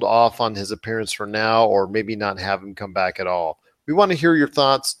hold off on his appearance for now, or maybe not have him come back at all? We want to hear your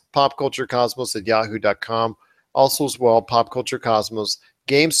thoughts. popculturecosmos@yahoo.com. Also as well, Pop Culture Cosmos,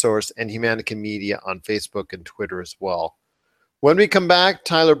 Game Source, and Humanica Media on Facebook and Twitter as well. When we come back,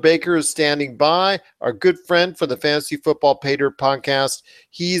 Tyler Baker is standing by, our good friend for the Fantasy Football Pay Dirt podcast.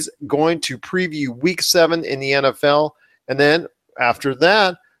 He's going to preview Week 7 in the NFL. And then after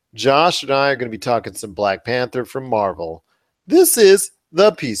that, Josh and I are going to be talking some Black Panther from Marvel. This is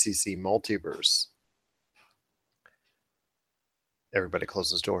the PCC Multiverse. Everybody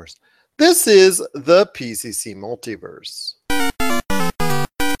closes doors. This is the PCC Multiverse.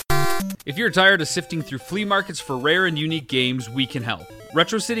 If you're tired of sifting through flea markets for rare and unique games, we can help.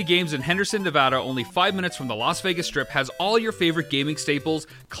 Retro City Games in Henderson, Nevada, only 5 minutes from the Las Vegas Strip, has all your favorite gaming staples,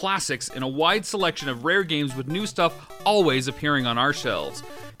 classics, and a wide selection of rare games with new stuff always appearing on our shelves.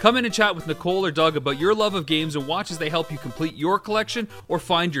 Come in and chat with Nicole or Doug about your love of games and watch as they help you complete your collection or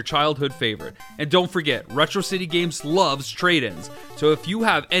find your childhood favorite. And don't forget, Retro City Games loves trade-ins. So if you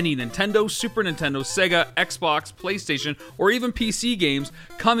have any Nintendo, Super Nintendo, Sega, Xbox, PlayStation, or even PC games,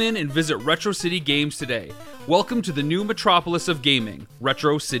 come in and visit Retro City Games today. Welcome to the new metropolis of gaming,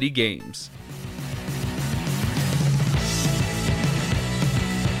 Retro City Games.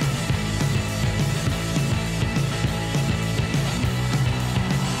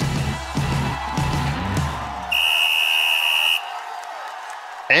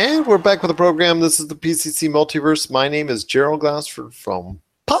 And we're back with the program. This is the PCC Multiverse. My name is Gerald Glassford from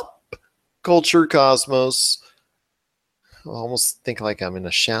Pop Culture Cosmos. I almost think like I'm in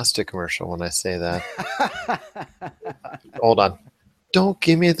a Shasta commercial when I say that. Hold on. Don't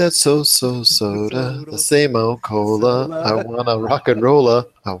give me that so-so soda, the same old cola. I want a rock and roller.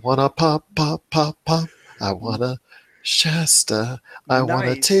 I want a pop, pop, pop, pop. I want a Shasta. I want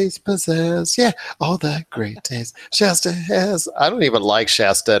to taste pizzazz. Yeah, all that great taste Shasta has. I don't even like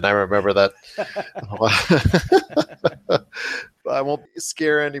Shasta, and I remember that. I won't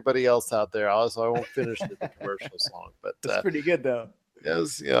scare anybody else out there. Also, I won't finish the commercial song. But that's pretty good, though.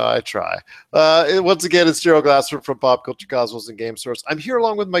 Yes, yeah, I try. Once again, it's Gerald Glassford from Pop Culture Cosmos and Game Source. I'm here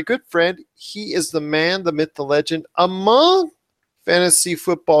along with my good friend. He is the man, the myth, the legend among fantasy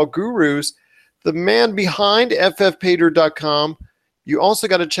football gurus, the man behind ffpaydirt.com. You also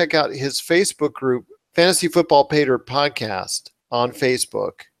got to check out his Facebook group, Fantasy Football Pay Dirt Podcast on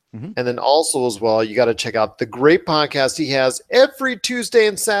Facebook. Mm-hmm. And then also as well, you got to check out the great podcast he has every Tuesday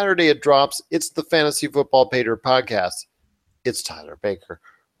and Saturday. It drops. It's the Fantasy Football Pay Dirt Podcast. It's Tyler Baker.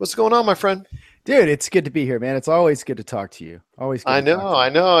 What's going on, my friend? Dude, it's good to be here, man. It's always good to talk to you. Always. I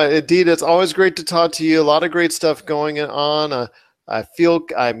know. Indeed, it's always great to talk to you. A lot of great stuff going on. I feel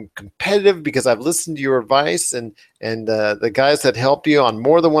I'm competitive because I've listened to your advice and the guys that helped you on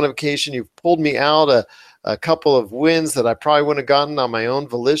more than one occasion. You've pulled me out a couple of wins that I probably wouldn't have gotten on my own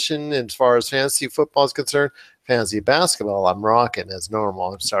volition as far as fantasy football is concerned. Fantasy basketball, I'm rocking as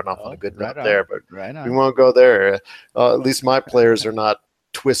normal. I'm starting off on a good note there, but we won't go there. At least my players are not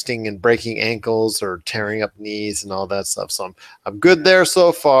twisting and breaking ankles or tearing up knees and all that stuff. So I'm good there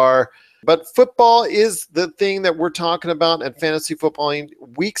so far. But football is the thing that we're talking about, and fantasy football.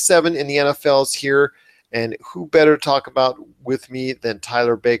 Week 7 in the NFL is here, and who better to talk about with me than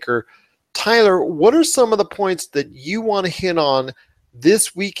Tyler Baker? Tyler, what are some of the points that you want to hit on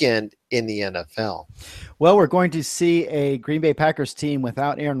this weekend in the NFL? Well, we're going to see a Green Bay Packers team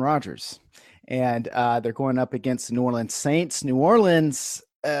without Aaron Rodgers, and they're going up against the New Orleans Saints. New Orleans,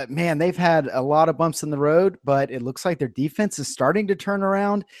 man, they've had a lot of bumps in the road, but it looks like their defense is starting to turn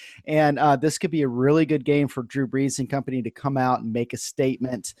around, and this could be a really good game for Drew Brees and company to come out and make a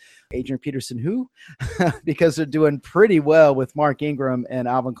statement. Adrian Peterson, who? Because they're doing pretty well with Mark Ingram and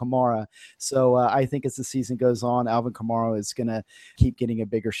Alvin Kamara. So I think as the season goes on, Alvin Kamara is going to keep getting a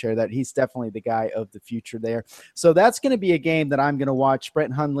bigger share of that. He's definitely the guy of the future there. So that's going to be a game that I'm going to watch.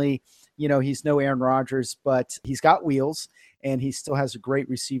 Brett Hundley, you know, he's no Aaron Rodgers, but he's got wheels, and he still has a great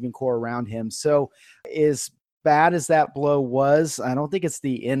receiving core around him. So as bad as that blow was, I don't think it's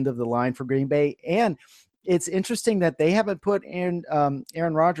the end of the line for Green Bay. And it's interesting that they haven't put in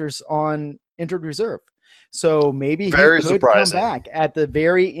Aaron Rodgers on injured reserve. So maybe he Very could surprising. come back at the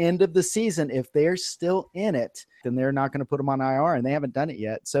very end of the season. If they're still in it, then they're not going to put him on IR, and they haven't done it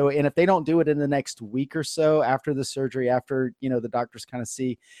yet. So, and if they don't do it in the next week or so after the surgery, after, the doctors kind of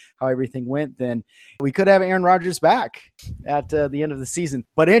see how everything went, then we could have Aaron Rodgers back at the end of the season.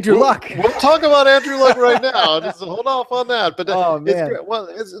 But Andrew Luck. We'll talk about Andrew Luck right now. Just hold off on that. But man.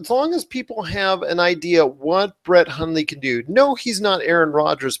 as long as people have an idea what Brett Hundley can do. No, he's not Aaron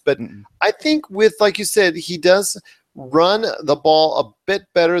Rodgers, but I think with, like you said, he does run the ball a bit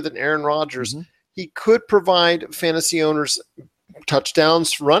better than Aaron Rodgers. He could provide fantasy owners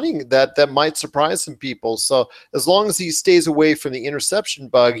touchdowns running that might surprise some people. So as long as he stays away from the interception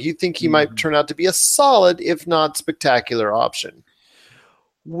bug, you think he might turn out to be a solid, if not spectacular, option.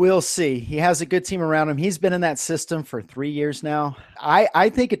 We'll see. He has a good team around him. He's been in that system for 3 years now. I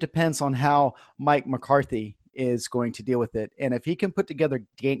think it depends on how Mike McCarthy is going to deal with it. And if he can put together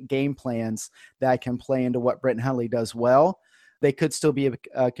game plans that can play into what Brett Hundley does well, they could still be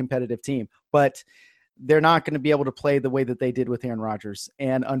a competitive team. But they're not going to be able to play the way that they did with Aaron Rodgers.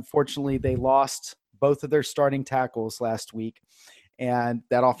 And unfortunately, they lost both of their starting tackles last week. And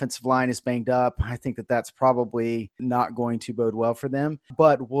that offensive line is banged up. I think that that's probably not going to bode well for them,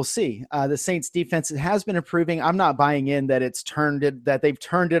 but we'll see. The Saints defense has been improving. I'm not buying in that that they've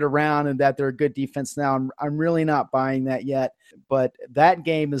turned it around and that they're a good defense now. I'm really not buying that yet, but that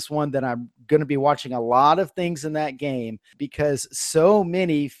game is one that I'm going to be watching a lot of things in that game because so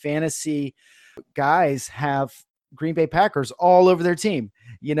many fantasy guys have Green Bay Packers all over their team.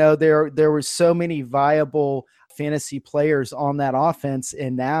 There were so many viable fantasy players on that offense,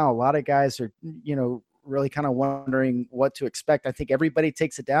 and now a lot of guys are really kind of wondering what to expect. I think everybody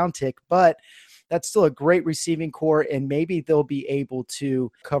takes a down tick, but that's still a great receiving core, and maybe they'll be able to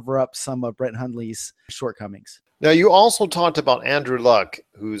cover up some of Brett Hundley's shortcomings. Now, you also talked about Andrew Luck,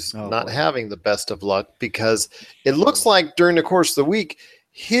 who's not having the best of luck because it looks like during the course of the week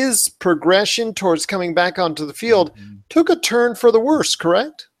his progression towards coming back onto the field took a turn for the worse,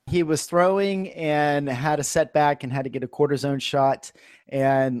 correct? He was throwing and had a setback and had to get a cortisone shot.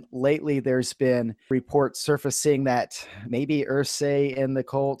 And lately there's been reports surfacing that maybe Irsay and the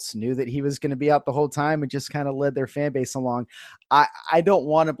Colts knew that he was going to be out the whole time and just kind of led their fan base along. I don't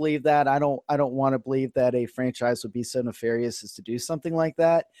want to believe that. I don't want to believe that a franchise would be so nefarious as to do something like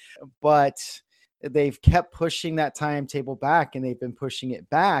that. But they've kept pushing that timetable back, and they've been pushing it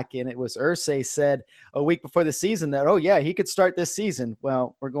back. And it was Irsay said a week before the season that, he could start this season.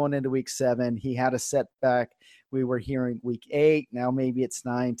 Well, we're going into week 7. He had a setback. We were hearing week 8. Now maybe it's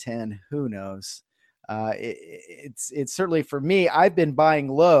 9, 10. Who knows? It's certainly for me. I've been buying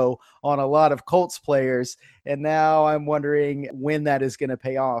low on a lot of Colts players, and now I'm wondering when that is going to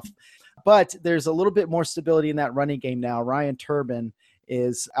pay off. But there's a little bit more stability in that running game now. Ryan Turbin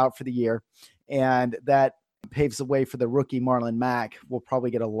is out for the year, and that paves the way for the rookie Marlon Mack. We'll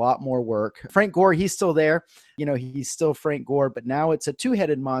probably get a lot more work. Frank Gore, he's still there. He's still Frank Gore, but now it's a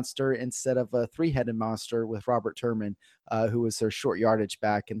 2-headed monster instead of a 3-headed monster with Robert Turman, who was their short yardage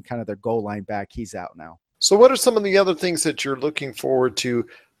back and kind of their goal line back. He's out now. So what are some of the other things that you're looking forward to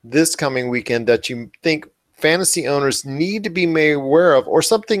this coming weekend that you think fantasy owners need to be made aware of, or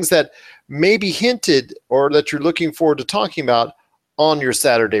some things that may be hinted or that you're looking forward to talking about on your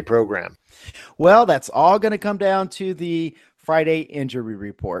Saturday program? Well, that's all going to come down to the Friday injury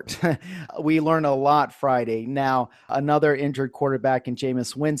report. We learn a lot Friday. Now, another injured quarterback in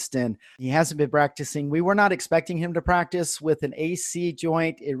Jameis Winston. He hasn't been practicing. We were not expecting him to practice with an AC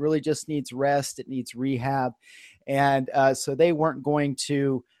joint. It really just needs rest. It needs rehab. And so they weren't going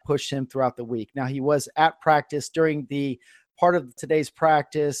to push him throughout the week. Now, he was at practice during the part of today's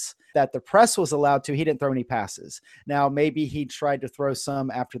practice that the press was allowed to. He didn't throw any passes. Now, maybe he tried to throw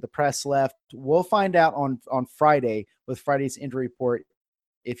some after the press left. We'll find out on Friday with Friday's injury report.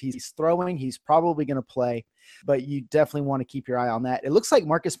 If he's throwing, he's probably going to play, but you definitely want to keep your eye on that. It looks like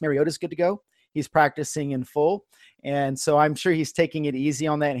Marcus Mariota is good to go. He's practicing in full. And so I'm sure he's taking it easy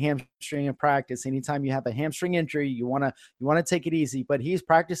on that hamstring in practice. Anytime you have a hamstring injury, you want to take it easy, but he's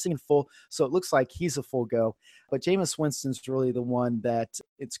practicing in full. So it looks like he's a full go. But Jameis Winston's really the one that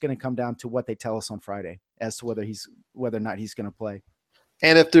it's going to come down to what they tell us on Friday as to whether or not he's going to play.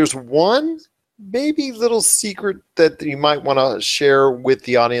 And if there's one maybe little secret that you might want to share with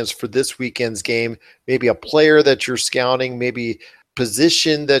the audience for this weekend's game, maybe a player that you're scouting, maybe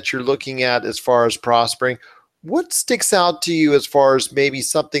position that you're looking at as far as prospering, what sticks out to you as far as maybe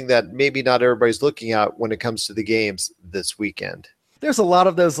something that maybe not everybody's looking at when it comes to the games this weekend? There's a lot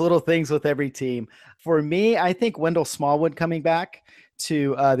of those little things with every team. For me, I think Wendell Smallwood coming back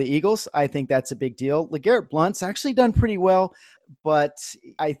to the Eagles. I think that's a big deal. LeGarrette Blount's actually done pretty well, but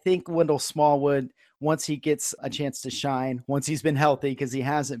I think Wendell Smallwood, once he gets a chance to shine, once he's been healthy, because he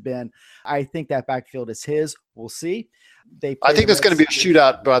hasn't been, I think that backfield is his. We'll see. I think there's going to be a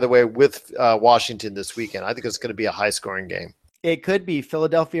shootout, by the way, with Washington this weekend. I think it's going to be a high-scoring game. It could be.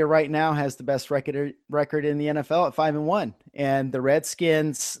 Philadelphia right now has the best record in the NFL at 5-1, and the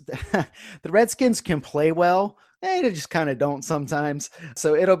Redskins, the Redskins can play well. They just kind of don't sometimes.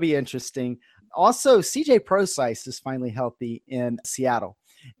 So it'll be interesting. Also, CJ Prosise is finally healthy in Seattle,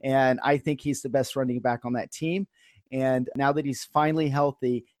 and I think he's the best running back on that team. And now that he's finally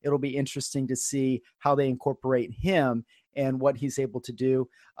healthy, it'll be interesting to see how they incorporate him and what he's able to do.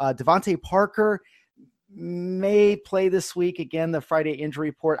 Devontae Parker may play this week. Again, the Friday injury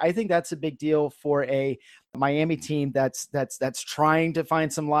report. I think that's a big deal for a Miami team that's trying to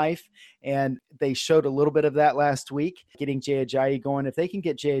find some life. And they showed a little bit of that last week, getting Jay Ajayi going. If they can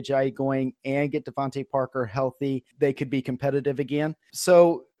get Jay Ajayi going and get Devontae Parker healthy, they could be competitive again.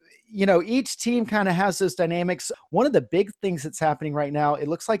 So, each team kind of has those dynamics. One of the big things that's happening right now, it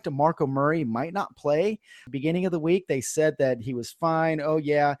looks like DeMarco Murray might not play. Beginning of the week, they said that he was fine. Oh,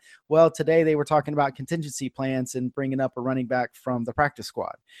 yeah. Well, today they were talking about contingency plans and bringing up a running back from the practice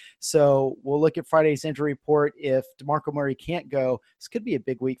squad. So we'll look at Friday's injury report. If DeMarco Murray can't go, this could be a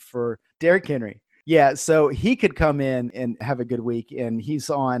big week for Derrick Henry. Yeah, so he could come in and have a good week, and he's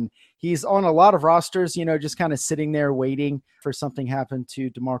on a lot of rosters, just kind of sitting there waiting for something happen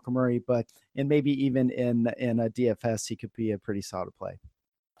to DeMarco Murray, and maybe even in a DFS, he could be a pretty solid play.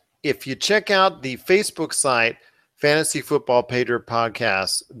 If you check out the Facebook site, Fantasy Football Pay Dirt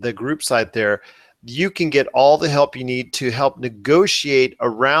Podcast, the group site there, you can get all the help you need to help negotiate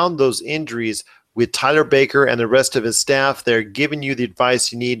around those injuries with Tyler Baker and the rest of his staff. They're giving you the advice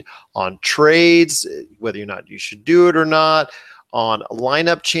you need on trades, whether or not you should do it or not, on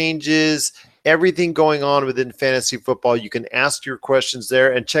lineup changes, everything going on within fantasy football. You can ask your questions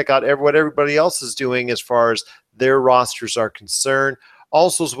there and check out what everybody else is doing as far as their rosters are concerned.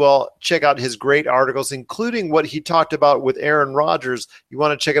 Also, as well, check out his great articles, including what he talked about with Aaron Rodgers. You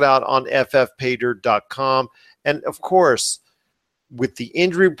want to check it out on ffpaydirt.com. And, of course, with the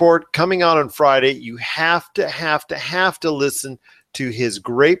injury report coming out on Friday, you have to listen to his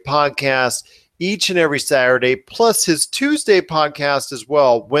great podcast each and every Saturday, plus his Tuesday podcast as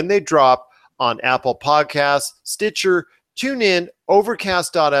well when they drop on Apple Podcasts, Stitcher, TuneIn,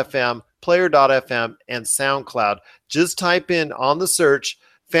 Overcast.fm, Player.fm, and SoundCloud. Just type in on the search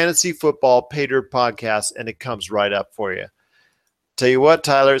Fantasy Football Pay Dirt Podcast, and it comes right up for you. Tell you what,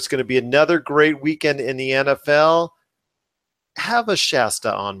 Tyler, it's going to be another great weekend in the NFL. Have a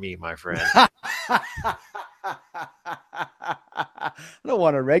Shasta on me, my friend. I don't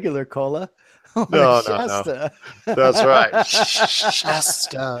want a regular cola. No. That's right.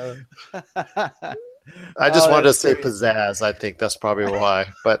 Shasta. I just wanted to say pizzazz. I think that's probably why.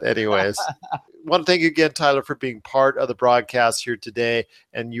 But anyways, I want to thank you again, Tyler, for being part of the broadcast here today.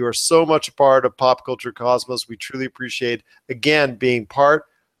 And you are so much a part of Pop Culture Cosmos. We truly appreciate, again, being part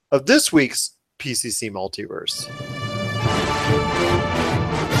of this week's PCC Multiverse.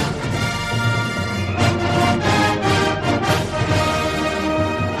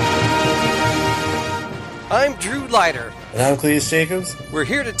 I'm Drew Leiter. And I'm Cleus Jacobs. We're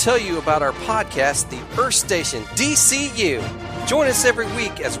here to tell you about our podcast, The Earth Station, DCU. Join us every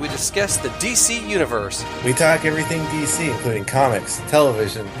week as we discuss the DC Universe. We talk everything DC, including comics,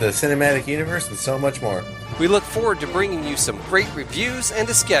 television, the cinematic universe, and so much more. We look forward to bringing you some great reviews and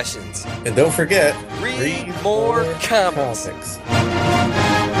discussions. And don't forget, read more comics.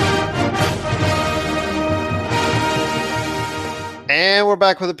 And we're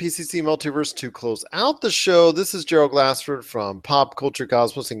back with the PCC Multiverse to close out the show. This is Gerald Glassford from Pop Culture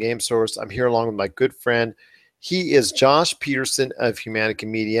Cosmos and Game Source. I'm here along with my good friend. He is Josh Peterson of Humanica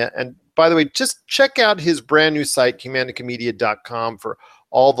Media. And by the way, just check out his brand new site, humanicamedia.com, for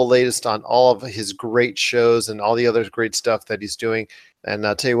all the latest on all of his great shows and all the other great stuff that he's doing. And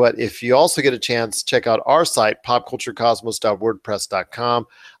I'll tell you what, if you also get a chance, check out our site, popculturecosmos.wordpress.com.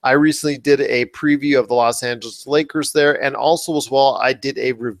 I recently did a preview of the Los Angeles Lakers there, and also as well, I did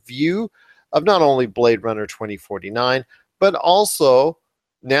a review of not only Blade Runner 2049, but also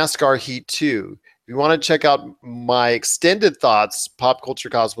NASCAR Heat 2. If you want to check out my extended thoughts,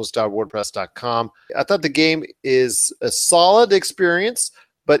 popculturecosmos.wordpress.com. I thought the game is a solid experience,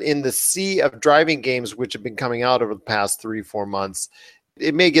 but in the sea of driving games which have been coming out over the past 3-4 months,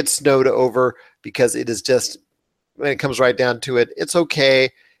 it may get snowed over because it is just, when it comes right down to it, it's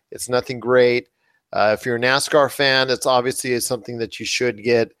okay. It's nothing great. If you're a NASCAR fan, it's obviously something that you should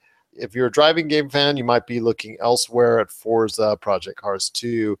get. if you're a driving game fan, you might be looking elsewhere at Forza, Project Cars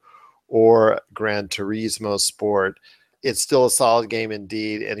 2, or Gran Turismo Sport. It's still a solid game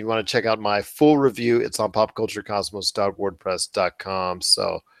indeed. And you want to check out my full review, it's on popculturecosmos.wordpress.com.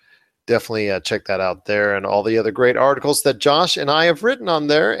 So definitely check that out there, and all the other great articles that Josh and I have written on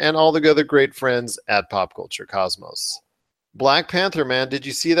there, and all the other great friends at Pop Culture Cosmos. Black Panther, man, did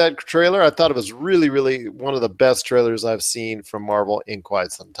you see that trailer? I thought it was really, really one of the best trailers I've seen from Marvel in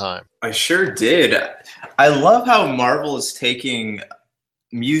quite some time. I sure did. I love how Marvel is taking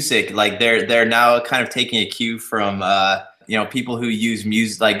music, like they're now kind of taking a cue from people who use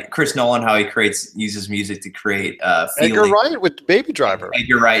music, like Chris Nolan, how he uses music to create Edgar Wright with Baby Driver.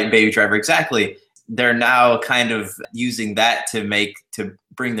 Edgar Wright and Baby Driver, exactly. They're now kind of using that to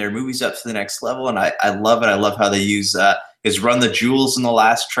bring their movies up to the next level, and I love it. I love how they use is Run the Jewels in the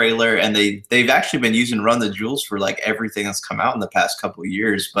last trailer, and they've actually been using Run the Jewels for like everything that's come out in the past couple of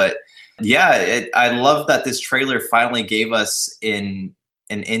years. But yeah, I love that this trailer finally gave us an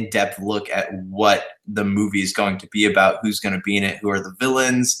in-depth look at what the movie is going to be about, who's going to be in it, who are the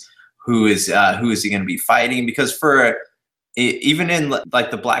villains, who is he going to be fighting. Because even in like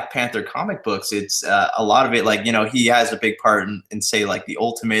the Black Panther comic books, it's a lot of it, like, he has a big part in say like the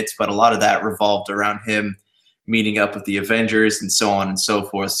Ultimates, but a lot of that revolved around him meeting up with the Avengers and so on and so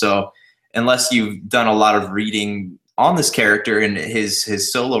forth. So unless you've done a lot of reading on this character and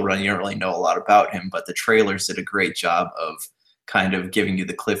his solo run, you don't really know a lot about him, but the trailers did a great job of kind of giving you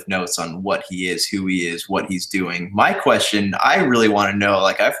the cliff notes on what he is, who he is, what he's doing. My question, I really want to know,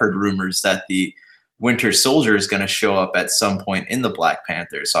 like, I've heard rumors that the Winter Soldier is going to show up at some point in the Black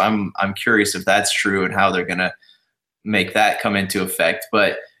Panther. So I'm curious if that's true and how they're going to make that come into effect.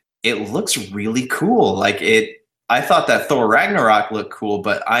 But it looks really cool. I thought that Thor Ragnarok looked cool,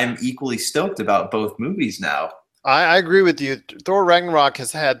 but I'm equally stoked about both movies now. I agree with you. Thor Ragnarok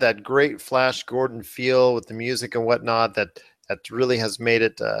has had that great Flash Gordon feel with the music and whatnot that really has made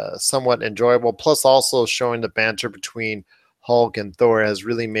it somewhat enjoyable. Plus also showing the banter between Hulk and Thor has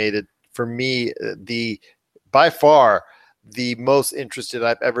really made it, for me, by far the most interested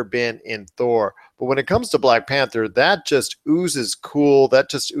I've ever been in Thor. But when it comes to Black Panther, that just oozes cool. That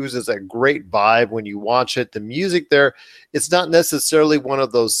just oozes a great vibe when you watch it. The music there, it's not necessarily one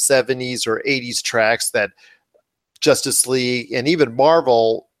of those 70s or 80s tracks that Justice League and even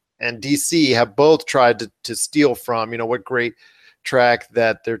Marvel and DC have both tried to steal from. What great track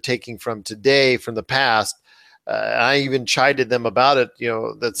that they're taking from today, from the past. I even chided them about it.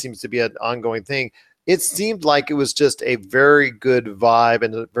 That seems to be an ongoing thing. It seemed like it was just a very good vibe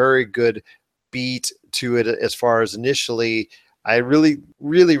and a very good beat to it as far as initially. I really,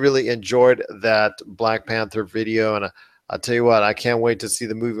 really, really enjoyed that Black Panther video. And I'll tell you what, I can't wait to see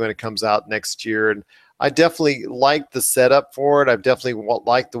the movie when it comes out next year. And I definitely like the setup for it. I've definitely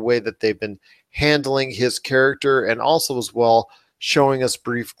liked the way that they've been handling his character, and also as well showing us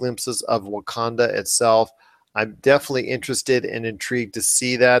brief glimpses of Wakanda itself. I'm definitely interested and intrigued to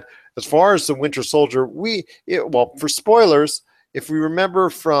see that. As far as the Winter Soldier, for spoilers, if we remember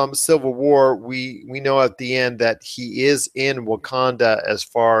from Civil War, we know at the end that he is in Wakanda, as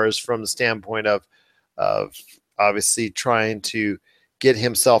far as from the standpoint of obviously trying to get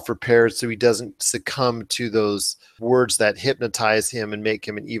himself prepared so he doesn't succumb to those words that hypnotize him and make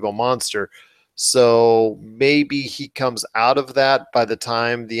him an evil monster. So maybe he comes out of that by the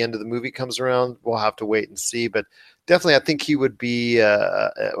time the end of the movie comes around. We'll have to wait and see. But definitely, I think he would be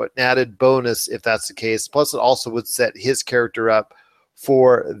an added bonus if that's the case. Plus, it also would set his character up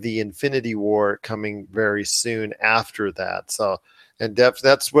for the Infinity War coming very soon after that. So, and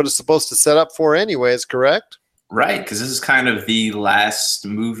that's what it's supposed to set up for anyways, correct? Right, because this is kind of the last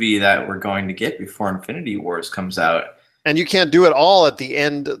movie that we're going to get before Infinity Wars comes out. And you can't do it all at the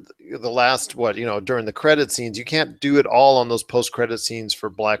end, the last, during the credit scenes. You can't do it all on those post-credit scenes for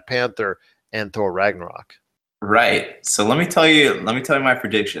Black Panther and Thor Ragnarok. Right. So let me tell you my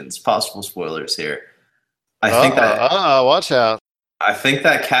predictions. Possible spoilers here. Watch out. I think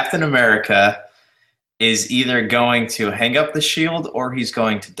that Captain America is either going to hang up the shield or he's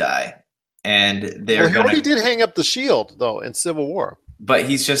going to die. And he already did hang up the shield, though, in Civil War. But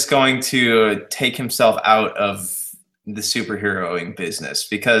he's just going to take himself out of the superheroing business,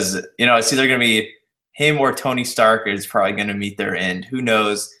 because it's either going to be him or Tony Stark is probably going to meet their end. Who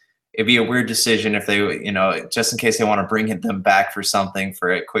knows? It'd be a weird decision if they, just in case they want to bring them back for something,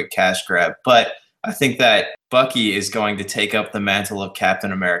 for a quick cash grab. But I think that Bucky is going to take up the mantle of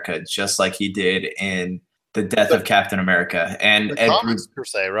Captain America, just like he did in The Death of Captain America. And Ed per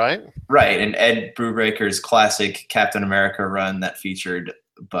se, right? Right, and Ed Brubaker's classic Captain America run that featured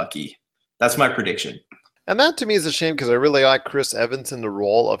Bucky. That's my prediction. And that to me is a shame because I really like Chris Evans in the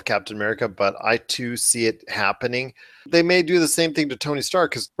role of Captain America, but I too see it happening. They may do the same thing to Tony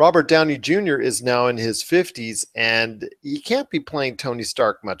Stark because Robert Downey Jr. is now in his 50s and he can't be playing Tony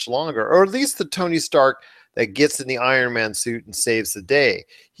Stark much longer, or at least the Tony Stark that gets in the Iron Man suit and saves the day.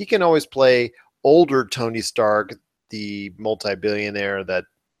 He can always play older Tony Stark, the multi-billionaire that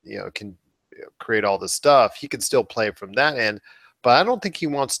can create all this stuff. He can still play from that end, but I don't think he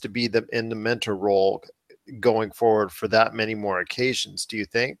wants to be in the mentor role going forward for that many more occasions. Do you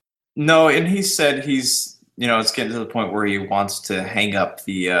think? No, and he said he's, it's getting to the point where he wants to hang up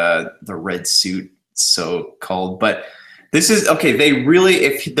the red suit, so called. But this is okay. They really,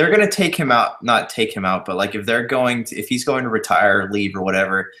 if they're going to take him out, not take him out, but like if he's going to retire, leave, or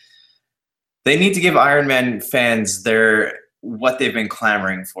whatever, they need to give Iron Man fans what they've been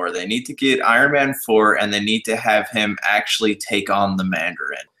clamoring for. They need to get Iron Man 4, and they need to have him actually take on the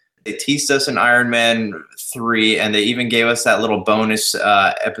Mandarin. They teased us in Iron Man 3, and they even gave us that little bonus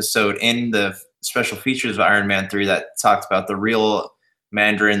episode in the special features of Iron Man 3 that talked about the real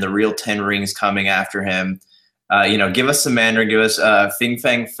Mandarin, the real Ten Rings coming after him. Give us the Mandarin, give us Fing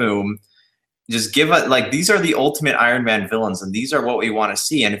Fang Foom. Just give us, these are the ultimate Iron Man villains, and these are what we want to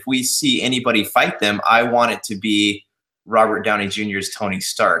see. And if we see anybody fight them, I want it to be Robert Downey Jr.'s Tony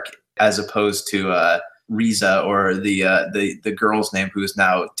Stark, as opposed to Riza, or the girl's name who is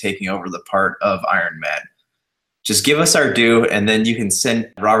now taking over the part of Iron Man. Just give us our due, and then you can send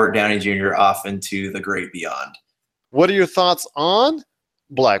Robert Downey Jr. off into the great beyond. What are your thoughts on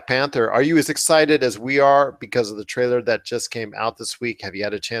Black Panther? Are you as excited as we are because of the trailer that just came out this week? Have you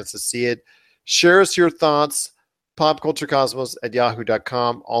had a chance to see it? Share us your thoughts.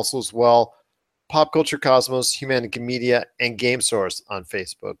 popculturecosmos@yahoo.com. Also as well, Pop Culture Cosmos, Humanica Media, and Game Source on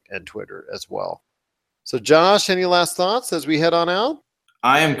Facebook and Twitter as well. So Josh, any last thoughts as we head on out?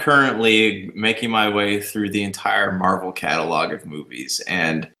 I am currently making my way through the entire Marvel catalog of movies,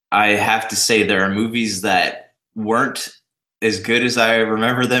 and I have to say there are movies that weren't as good as I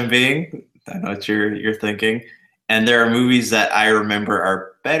remember them being. I know what you're thinking. And there are movies that I remember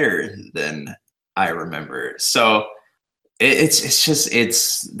are better than I remember. So they've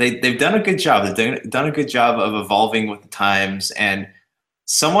done a good job. They've done a good job of evolving with the times. And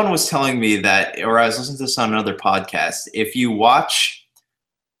someone was telling me that, or I was listening to this on another podcast, if you watch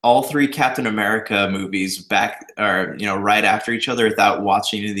all three Captain America movies back, or right after each other without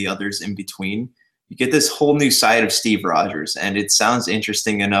watching any of the others in between, you get this whole new side of Steve Rogers. And it sounds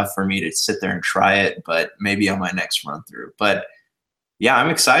interesting enough for me to sit there and try it, but maybe on my next run through. But yeah, I'm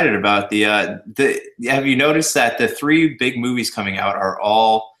excited about have you noticed that the three big movies coming out are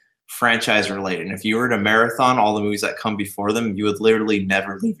all franchise related? And if you were to marathon all the movies that come before them, you would literally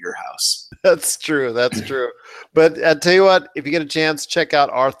never leave your house. That's true. That's true. But I tell you what, if you get a chance, check out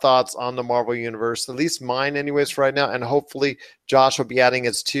our thoughts on the Marvel Universe, at least mine anyways for right now. And hopefully Josh will be adding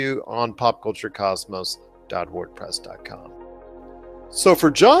his too on popculturecosmos.wordpress.com. So for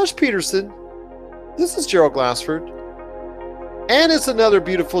Josh Peterson, this is Gerald Glassford. And it's another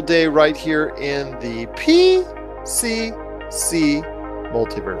beautiful day right here in the PCC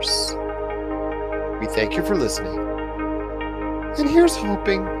multiverse. We thank you for listening. And here's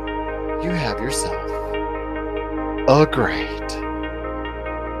hoping you have yourself a great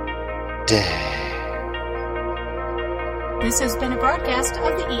day. This has been a broadcast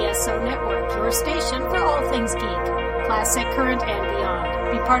of the ESO Network, your station for all things geek, classic, current, and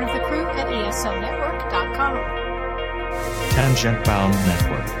beyond. Be part of the crew at ESONetwork.com. Tangent Bound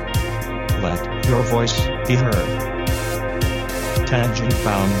Network. Let your voice be heard.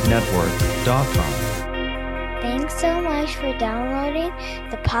 TangentBoundNetwork.com. Thanks so much for downloading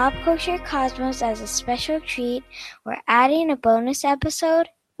the Pop Culture Cosmos as a special treat. We're adding a bonus episode,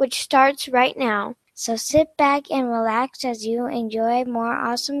 which starts right now. So sit back and relax as you enjoy more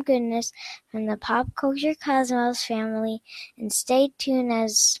awesome goodness from the Pop Culture Cosmos family, and stay tuned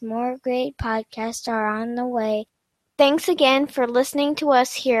as more great podcasts are on the way. Thanks again for listening to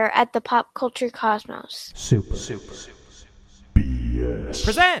us here at the Pop Culture Cosmos. Super BS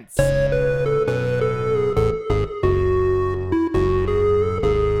presents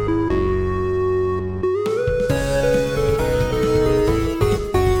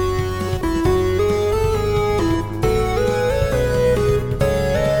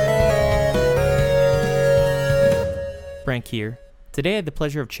Frank here. Today I had the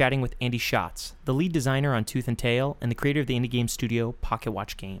pleasure of chatting with Andy Schatz, the lead designer on Tooth and Tail and the creator of the indie game studio Pocket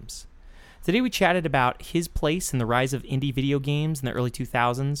Watch Games. Today we chatted about his place in the rise of indie video games in the early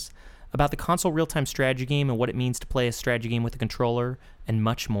 2000s, about the console real-time strategy game and what it means to play a strategy game with a controller, and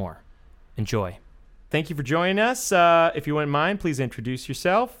much more. Enjoy. Thank you for joining us. If you wouldn't mind, please introduce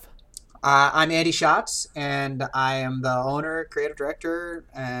yourself. I'm Andy Schatz, and I am the owner, creative director,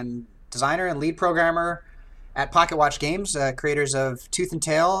 and designer and lead programmer at Pocket Watch Games, creators of Tooth and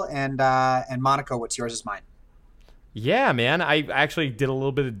Tail and Monaco, What's Yours Is Mine. Yeah, man. I actually did a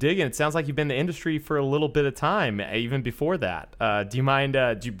little bit of digging. It sounds like you've been in the industry for a little bit of time, even before that. Do you mind?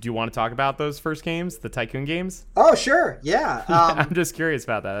 Do you want to talk about those first games, the Tycoon games? Oh, sure. Yeah. I'm just curious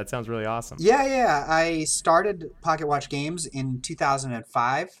about that. That sounds really awesome. Yeah. I started Pocket Watch Games in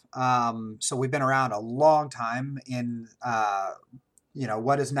 2005. So we've been around a long time in,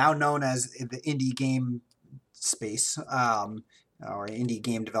 what is now known as the indie game space, or indie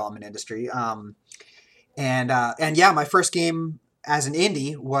game development industry. And yeah, my first game as an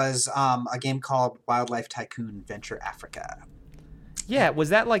indie was a game called Wildlife Tycoon Venture Africa. Yeah, was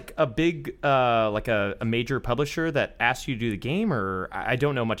that like a big, like a major publisher that asked you to do the game, or I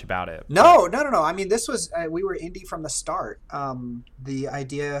don't know much about it? No. I mean, this was we were indie from the start. The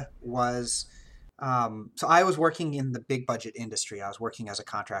idea was, so I was working in the big budget industry. I was working as a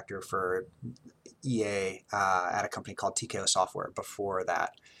contractor for EA at a company called TKO Software before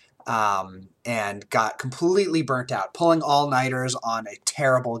that. And got completely burnt out, pulling all-nighters on a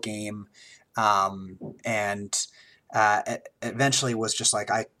terrible game, and eventually was just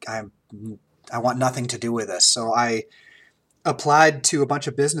like, I want nothing to do with this. So I applied to a bunch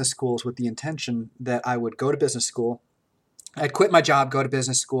of business schools with the intention that I would go to business school. I'd quit my job, go to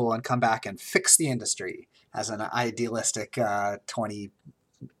business school, and come back and fix the industry as an idealistic 23,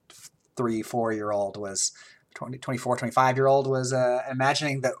 4-year-old was... 24, 25-year-old was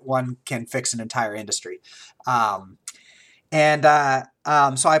imagining that one can fix an entire industry. So I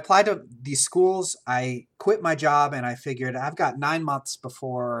applied to these schools. I quit my job, and I figured I've got 9 months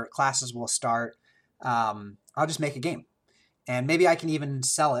before classes will start. I'll just make a game. And maybe I can even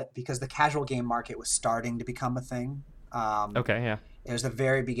sell it, because the casual game market was starting to become a thing. Okay, yeah. It was the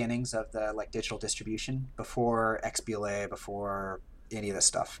very beginnings of the digital distribution, before XBLA, before any of this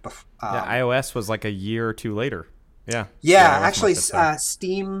stuff. iOS was like a year or two later. Yeah. Yeah, actually,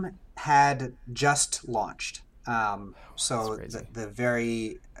 Steam had just launched. So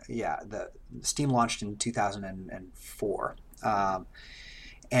the Steam launched in 2004. I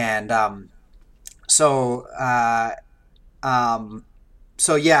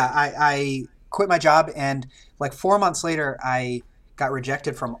quit my job, and 4 months later, I got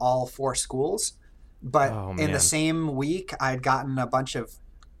rejected from all 4 schools. But in the same week, I'd gotten a bunch of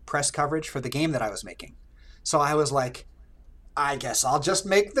press coverage for the game that I was making. So I was like, I guess I'll just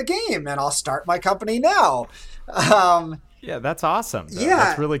make the game, and I'll start my company now. Yeah, that's awesome. Yeah.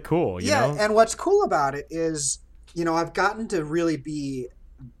 That's really cool. You know? And what's cool about it is, I've gotten to really be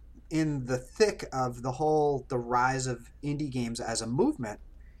in the thick of the rise of indie games as a movement.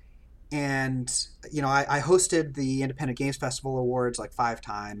 And, I hosted the Independent Games Festival Awards 5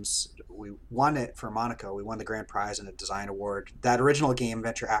 times. We won it for Monaco. We won the grand prize and a design award. That original game,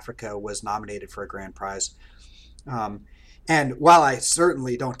 Venture Africa, was nominated for a grand prize. And while I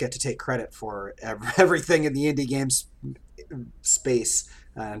certainly don't get to take credit for everything in the indie games space,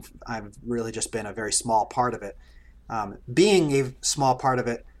 and I've really just been a very small part of it, being a small part of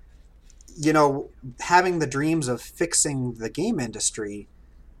it, having the dreams of fixing the game industry,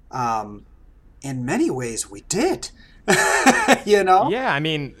 in many ways we did. Yeah, I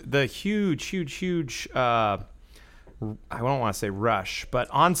mean, the huge I don't want to say rush, but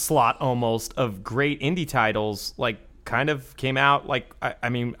onslaught almost of great indie titles kind of came out. I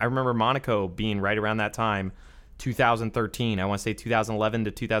remember Monaco being right around that time, 2013. I want to say 2011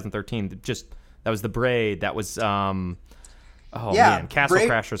 to 2013. That was the Braid. That was Castle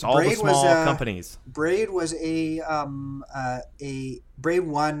Crashers, all the small companies. Braid was Braid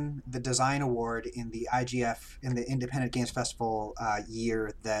won the design award in the IGF, in the Independent Games Festival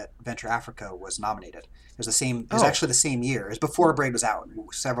year that Venture Africa was nominated. It was the same. It was actually the same year. It was before Braid was out.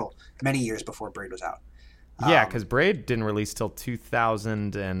 Many years before Braid was out. Yeah, because Braid didn't release till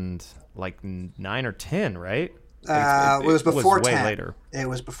 2009 or 10, right? It was before 10. Way later. It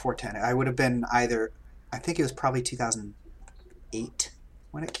was before 10. I would have been I think it was probably 2008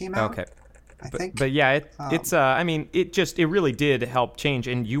 when it came out. Okay. I think. But yeah, it really did help change.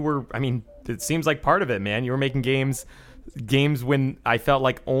 And you were, it seems like part of it, man. You were making games when I felt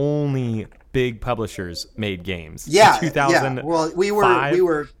like only big publishers made games. Yeah. 2000. Yeah. Well, we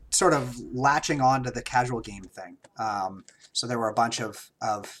were sort of latching on to the casual game thing. So there were a bunch of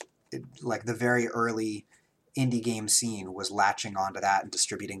the very early indie game scene was latching onto that and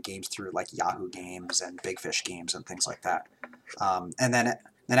distributing games through Yahoo Games and Big Fish Games and things like that. And then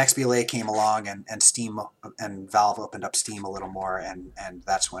XBLA came along, and Steam and Valve opened up Steam a little more, and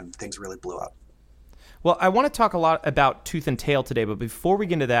that's when things really blew up. Well, I want to talk a lot about Tooth and Tail today, but before we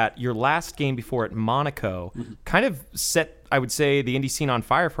get into that, your last game before at Monaco kind of set, I would say, the indie scene on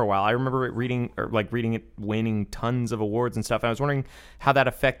fire for a while. I remember reading it winning tons of awards and stuff. And I was wondering how that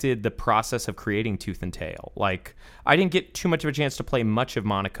affected the process of creating Tooth and Tail. Like, I didn't get too much of a chance to play much of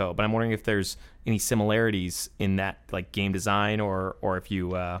Monaco, but I'm wondering if there's any similarities in that, like, game design, or if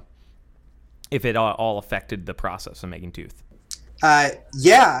you if it all affected the process of making Tooth.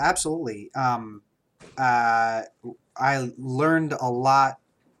 Yeah, absolutely. I learned a lot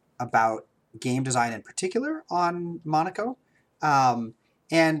about game design in particular on Monaco,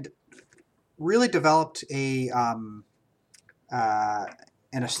 and really developed an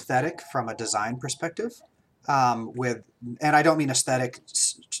aesthetic from a design perspective. And I don't mean aesthetic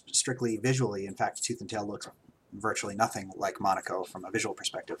strictly visually. In fact, Tooth and Tail looks virtually nothing like Monaco from a visual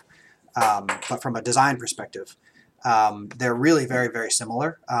perspective, but from a design perspective, they're really very, very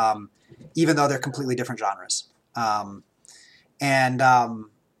similar. Even though they're completely different genres. And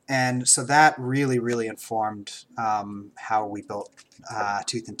so that really, really informed how we built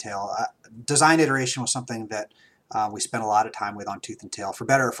Tooth and Tail. Design iteration was something that we spent a lot of time with on Tooth and Tail, for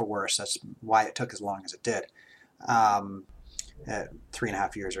better or for worse. That's why it took as long as it did.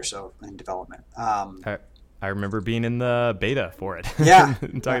 3.5 years or so in development. I remember being in the beta for it. Yeah.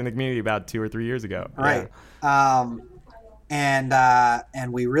 And talking to the community about 2 or 3 years ago. Right. Yeah.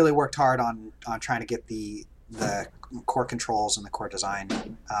 And we really worked hard on trying to get the core controls and the core design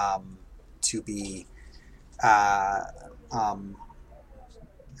to be as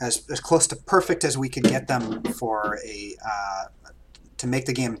close to perfect as we could get them for to make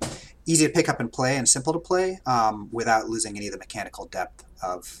the game easy to pick up and play and simple to play without losing any of the mechanical depth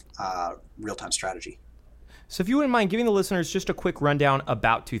of real-time strategy. So if you wouldn't mind giving the listeners just a quick rundown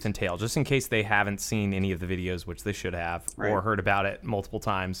about Tooth and Tail, just in case they haven't seen any of the videos, which they should have, or heard about it multiple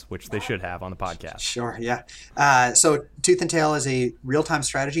times, which they should have on the podcast. Sure, yeah. So Tooth and Tail is a real-time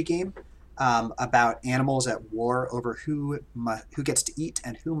strategy game about animals at war over who gets to eat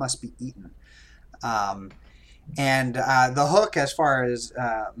and who must be eaten. And the hook, as far as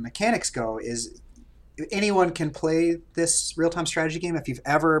mechanics go, is anyone can play this real-time strategy game. If you've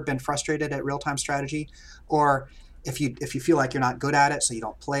ever been frustrated at real-time strategy, or if you feel like you're not good at it, so you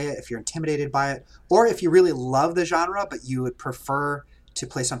don't play it, if you're intimidated by it, or if you really love the genre but you would prefer to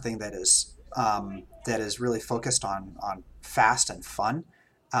play something that is really focused on fast and fun.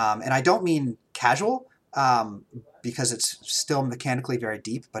 And I don't mean casual, because it's still mechanically very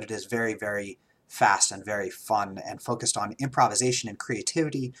deep, but it is very, very fast and very fun and focused on improvisation and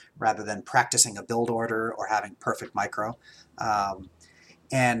creativity rather than practicing a build order or having perfect micro.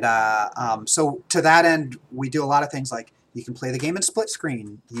 So to that end, we do a lot of things like you can play the game in split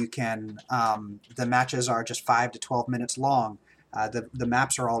screen. You can, the matches are just 5 to 12 minutes long. The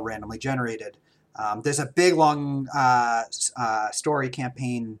maps are all randomly generated. There's a big, long story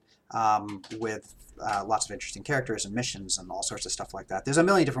campaign with lots of interesting characters and missions and all sorts of stuff like that. There's a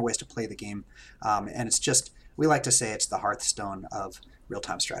million different ways to play the game, and it's just, we like to say it's the Hearthstone of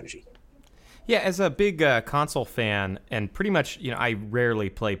real-time strategy. Yeah, as a big console fan, and pretty much, I rarely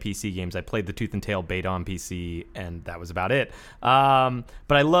play PC games. I played the Tooth and Tail beta on PC, and that was about it. But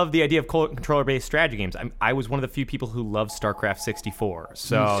I love the idea of controller-based strategy games. I was one of the few people who loved StarCraft 64,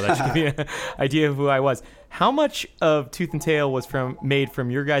 so that should give you an idea of who I was. How much of Tooth and Tail was made from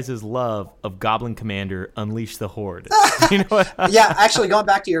your guys' love of Goblin Commander Unleash the Horde? You know what? Yeah, actually, going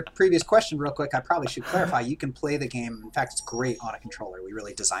back to your previous question real quick, I probably should clarify. You can play the game. In fact, it's great on a controller. We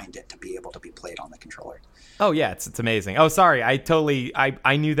really designed it to be able to be played on the controller. Oh, yeah, it's amazing. Oh, sorry. I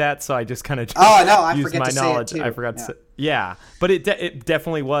knew that, so I just kind of used my knowledge. I forgot to say. Yeah, but it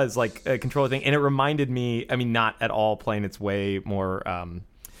definitely was like a controller thing, and it reminded me, not at all playing its way more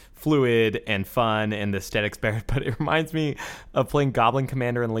fluid and fun and the aesthetics better, but it reminds me of playing Goblin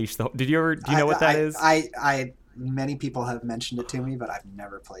Commander Unleashed. Do you know what that is? Many people have mentioned it to me, but I've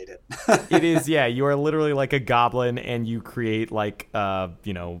never played it. It is, yeah. You are literally like a goblin, and you create like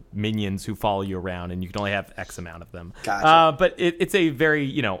minions who follow you around, and you can only have X amount of them. Gotcha. But it's a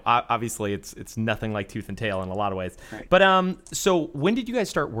very, obviously it's nothing like Tooth and Tail in a lot of ways. Right. But so when did you guys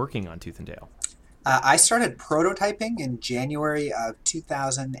start working on Tooth and Tail? I started prototyping in January of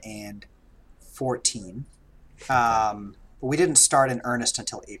 2014. But we didn't start in earnest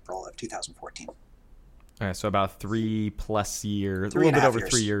until April of 2014. All right, so about 3+ years, a Three little and a bit half over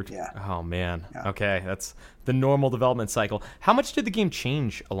years. 3 years. Yeah. Oh, man. Yeah. Okay, that's the normal development cycle. How much did the game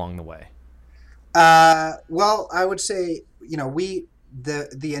change along the way? Well, I would say,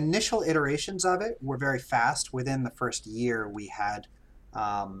 the initial iterations of it were very fast. Within the first year, we had,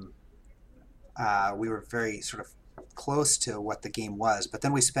 we were very sort of close to what the game was. But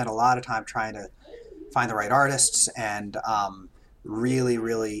then we spent a lot of time trying to find the right artists, and really,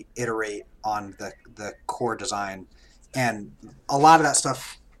 really iterate on the core design. And a lot of that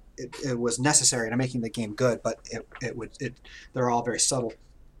stuff, it was necessary to making the game good, but they're all very subtle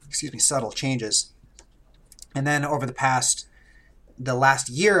changes. And then over the last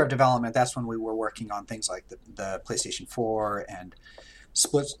year of development, that's when we were working on things like the PlayStation 4 and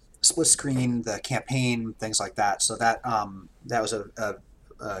split screen, the campaign, things like that. So that was a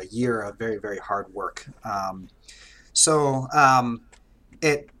year of very, very hard work.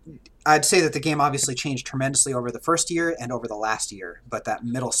 I'd say that the game obviously changed tremendously over the first year and over the last year, but that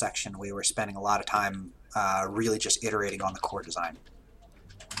middle section, we were spending a lot of time really just iterating on the core design.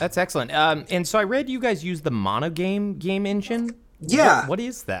 That's excellent. And so I read you guys use the Monogame game engine. Yeah. What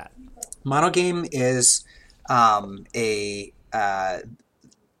is that? Monogame is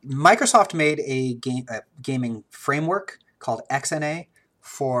Microsoft made a gaming framework called XNA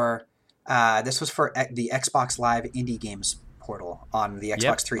for this was for the Xbox Live Indie Games portal on the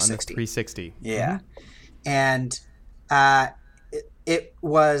Xbox 360. On the 360. Yeah. And it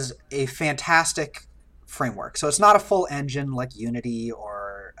was a fantastic framework. So it's not a full engine like Unity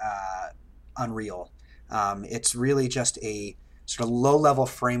or Unreal. It's really just a sort of low-level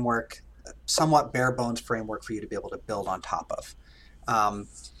framework, somewhat bare-bones framework for you to be able to build on top of.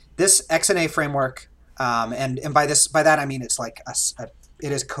 This XNA framework, and by that I mean it's like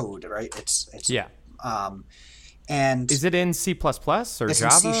it is code, right? It's yeah. And is it in C++ or it's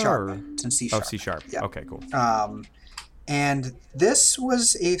Java? In C#. Or? It's in C#. Oh, C#. Yeah. Okay, cool. And this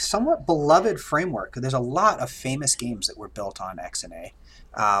was a somewhat beloved framework. There's a lot of famous games that were built on XNA,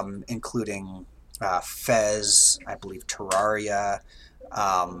 including Fez, I believe Terraria,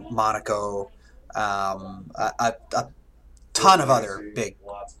 Monaco, a ton of other big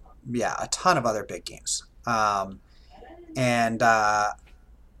games.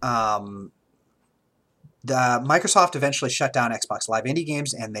 The Microsoft eventually shut down Xbox Live Indie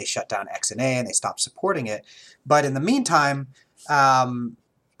Games, and they shut down XNA, and they stopped supporting it. But in the meantime,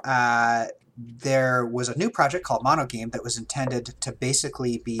 there was a new project called Monogame that was intended to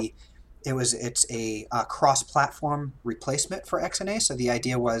basically be, it's a cross-platform replacement for XNA. So the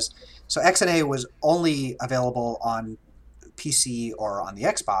idea was, XNA was only available on PC or on the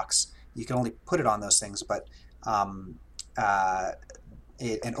Xbox. You could only put it on those things, but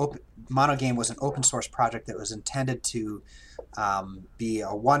Monogame was an open source project that was intended to be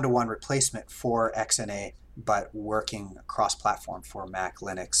a one-to-one replacement for XNA, but working cross-platform for Mac,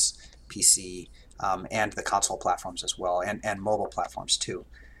 Linux, PC, and the console platforms as well, and mobile platforms too.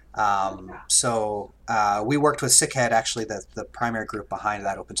 We worked with Sickhead, actually the primary group behind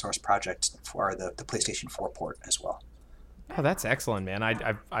that open source project, for the PlayStation 4 port as well. Oh, that's excellent, man.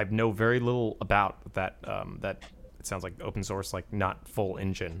 I know very little about that. It sounds like open source, like not full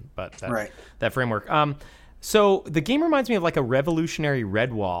engine, but that framework. So the game reminds me of like a revolutionary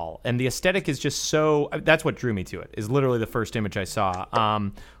Redwall, and the aesthetic is just so. That's what drew me to it. Is literally the first image I saw.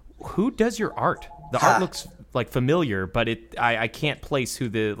 Who does your art? The art looks like familiar, but I can't place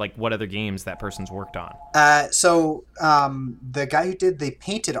what other games that person's worked on. The guy who did the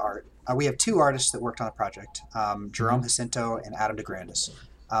painted art. We have two artists that worked on the project, Jerome Jacinto and Adam DeGrandis.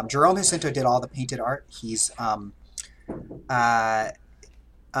 Jerome Jacinto did all the painted art. We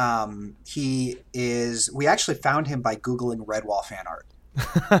actually found him by Googling Redwall fan art.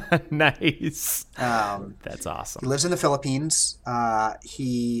 Nice. That's awesome. He lives in the Philippines.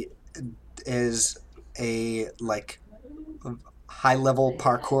 He is a high-level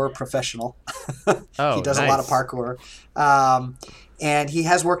parkour professional. He does a lot of parkour. And he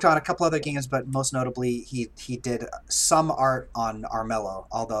has worked on a couple other games, but most notably, he did some art on Armello,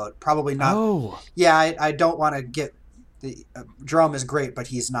 although probably not. Oh. Yeah, I don't want to get Jerome is great, but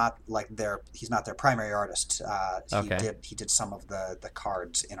he's not their primary artist. He did some of the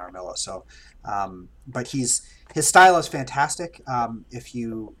cards in Armello. So, but his style is fantastic. If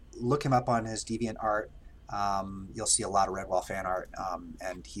you look him up on his DeviantArt, you'll see a lot of Redwall fan art,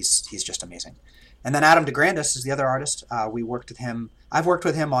 and he's just amazing. And then Adam DeGrandis is the other artist. We worked with him. I've worked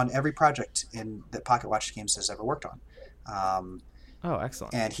with him on every project that Pocket Watch Games has ever worked on. Oh,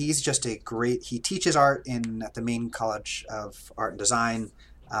 excellent. And he's just he teaches art at the Maine College of Art and Design,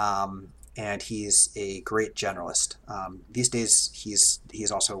 and he's a great generalist. These days,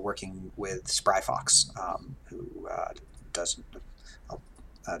 he's also working with Spry Fox, who does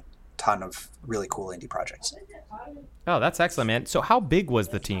a ton of really cool indie projects. Oh, that's excellent, man. So how big was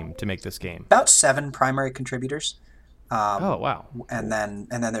the team to make this game? About 7 primary contributors. Oh, wow. And then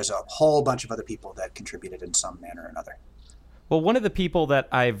there's a whole bunch of other people that contributed in some manner or another. Well, one of the people that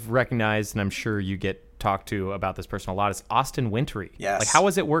I've recognized, and I'm sure you get talked to about this person a lot is Austin Wintory. Yes. Like, how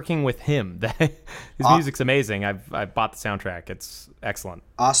was it working with him? His music's amazing. I've bought the soundtrack. It's excellent.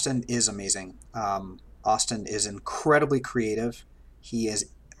 Austin is amazing. Austin is incredibly creative. He is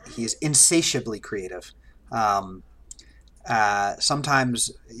insatiably creative.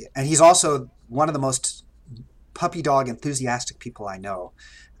 Sometimes, and he's also one of the most puppy dog enthusiastic people I know.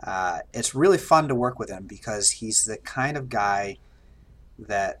 It's really fun to work with him because he's the kind of guy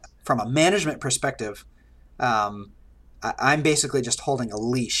that, from a management perspective, I'm basically just holding a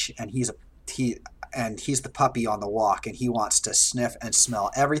leash, and he's the puppy on the walk, and he wants to sniff and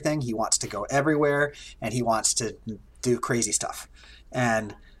smell everything. He wants to go everywhere, and he wants to do crazy stuff.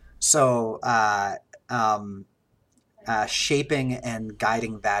 And so shaping and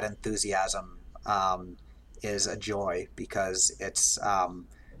guiding that enthusiasm is a joy, because it's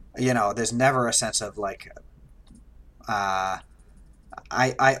there's never a sense of like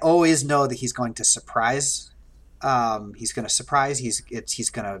I always know that he's going to surprise. He's going to surprise. He's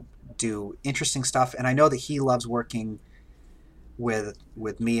going to do interesting stuff, and I know that he loves working with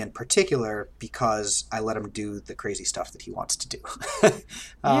me in particular because I let him do the crazy stuff that he wants to do.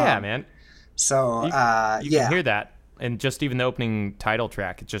 Yeah, man. So you can hear that, and just even the opening title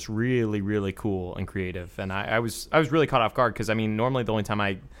track, it's just really, really cool and creative. And I was really caught off guard because I mean, normally the only time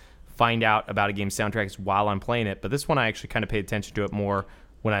I find out about a game's soundtrack is while I'm playing it, but this one I actually kind of paid attention to it more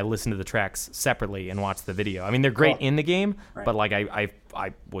when I listen to the tracks separately and watch the video. I mean, they're great in the game, but like I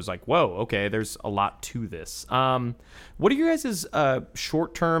was like, whoa, okay, there's a lot to this. What are your guys'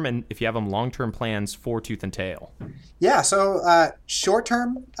 short-term and, if you have them, long-term plans for Tooth and Tail? Yeah, so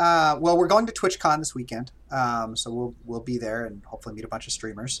short-term, well, we're going to TwitchCon this weekend, so we'll be there and hopefully meet a bunch of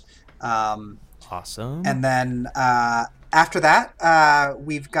streamers. Awesome. And then after that,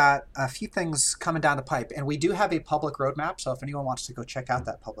 we've got a few things coming down the pipe, and we do have a public roadmap. So if anyone wants to go check out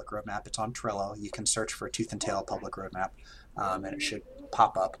that public roadmap, it's on Trello. You can search for Tooth and Tail public roadmap, and it should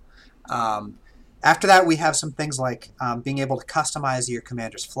pop up. After that, we have some things like being able to customize your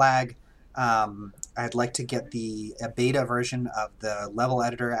commander's flag. I'd like to get a beta version of the level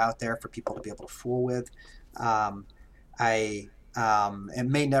editor out there for people to be able to fool with. It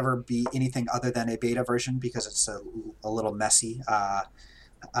may never be anything other than a beta version because it's a little messy.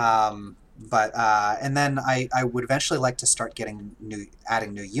 And then I would eventually like to start adding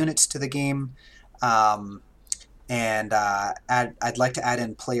new units to the game. And I'd like to add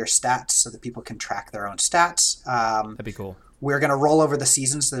in player stats so that people can track their own stats. That'd be cool. We're going to roll over the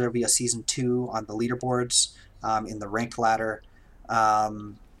seasons, so there'll be a season 2 on the leaderboards in the ranked ladder.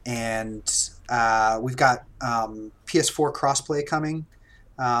 And we've got PS4 crossplay coming,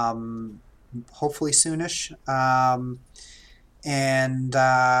 hopefully soonish. And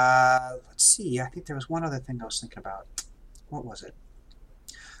let's see, I think there was one other thing I was thinking about. What was it?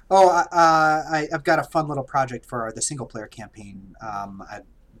 Oh, I've got a fun little project for the single-player campaign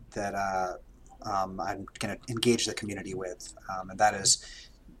that I'm going to engage the community with, and that is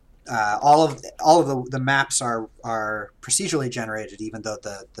all of the maps are procedurally generated, even though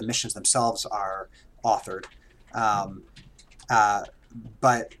the missions themselves are authored.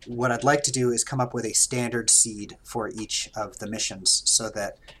 But what I'd like to do is come up with a standard seed for each of the missions, so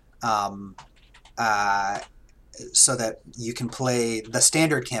that you can play the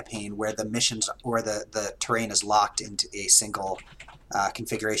standard campaign where the missions or the terrain is locked into a single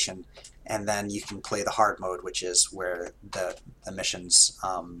configuration, and then you can play the hard mode, which is where the missions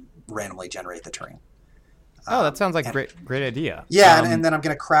randomly generate the terrain. Oh, that sounds like a great idea. Yeah, and then I'm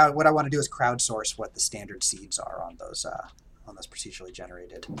going to what I want to do is crowdsource what the standard seeds are on those procedurally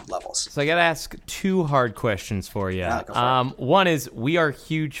generated levels. So I got to ask 2 hard questions for you. Yeah, go for it. One is, we are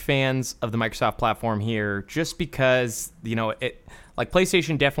huge fans of the Microsoft platform here, just because, it, like,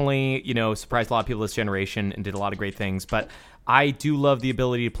 PlayStation definitely, surprised a lot of people this generation and did a lot of great things, but I do love the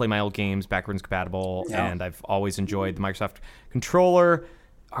ability to play my old games backwards compatible, and I've always enjoyed the Microsoft controller.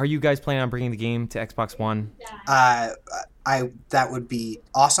 Are you guys planning on bringing the game to Xbox One? That would be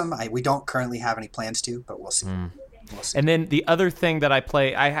awesome. We don't currently have any plans to, but we'll see. And then the other thing that I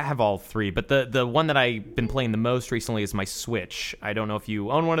play, I have all 3, but the one that I've been playing the most recently is my Switch. I don't know if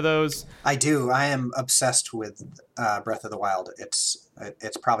you own one of those. I do. I am obsessed with Breath of the Wild. It's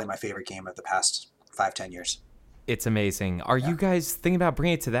probably my favorite game of the past 5-10 years. It's amazing. Are you guys thinking about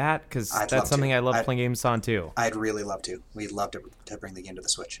bringing it to that? Because that's something I love playing games on too. I'd really love to. We'd love to bring the game to the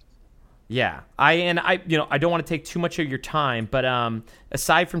Switch. Yeah, I don't want to take too much of your time, but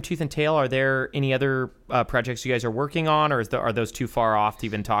aside from Tooth and Tail, are there any other projects you guys are working on, or are those too far off to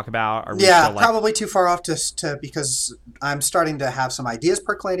even talk about? Probably too far off to because I'm starting to have some ideas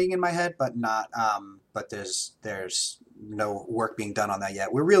percolating in my head, but not. But there's no work being done on that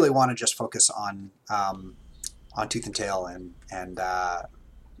yet. We really want to just focus on Tooth and Tail and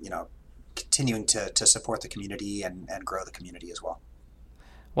continuing to support the community and grow the community as well.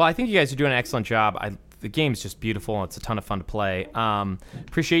 Well, I think you guys are doing an excellent job. The game's just beautiful. It's a ton of fun to play.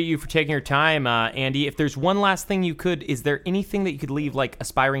 Appreciate you for taking your time, Andy. If there's one last thing is there anything that you could leave like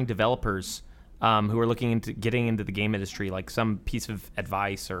aspiring developers who are looking into getting into the game industry, like some piece of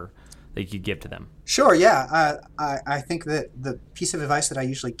advice or that you could give to them? Sure, yeah. I think that the piece of advice that I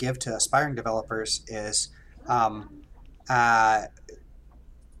usually give to aspiring developers is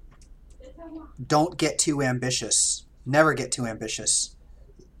don't get too ambitious. Never get too ambitious.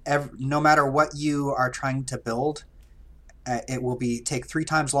 No matter what you are trying to build, it will take 3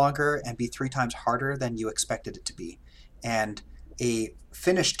 times longer and be 3 times harder than you expected it to be. And a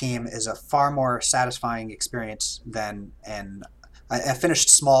finished game is a far more satisfying experience than a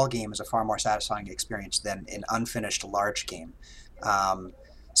finished small game is a far more satisfying experience than an unfinished large game.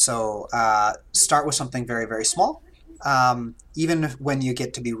 So start with something very, very small. Even when you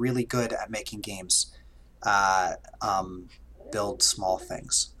get to be really good at making games, build small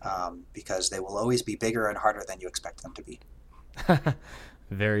things because they will always be bigger and harder than you expect them to be.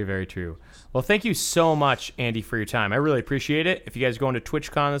 Very, very true. Well, thank you so much, Andy, for your time. I really appreciate it. If you guys are going to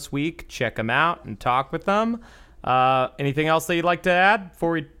TwitchCon this week, check them out and talk with them. Anything else that you'd like to add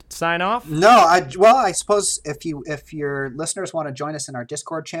before we sign off? No, I suppose if your listeners want to join us in our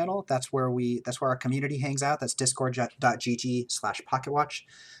Discord channel, that's where our community hangs out. That's discord.gg/PocketWatch,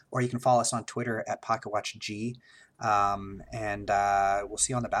 or you can follow us on Twitter at PocketWatchG. And we'll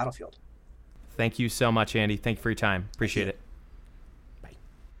see you on the battlefield. Thank you so much, Andy. Thank you for your time. Appreciate it. Bye.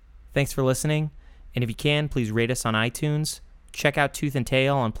 Thanks for listening. And if you can, please rate us on iTunes. Check out Tooth and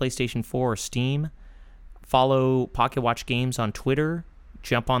Tail on PlayStation 4 or Steam. Follow Pocket Watch Games on Twitter.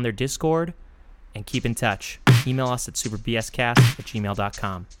 Jump on their Discord. And keep in touch. Email us at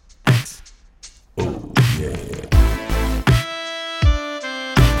superbscast@gmail.com. Thanks. Oh, yeah.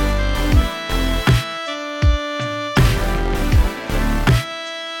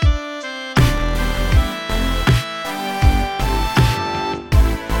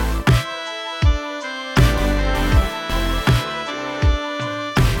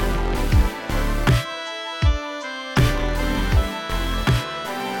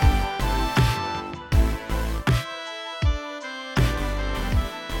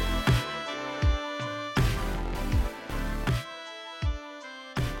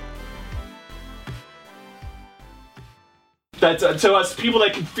 That to us people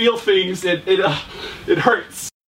that can feel things, it hurts.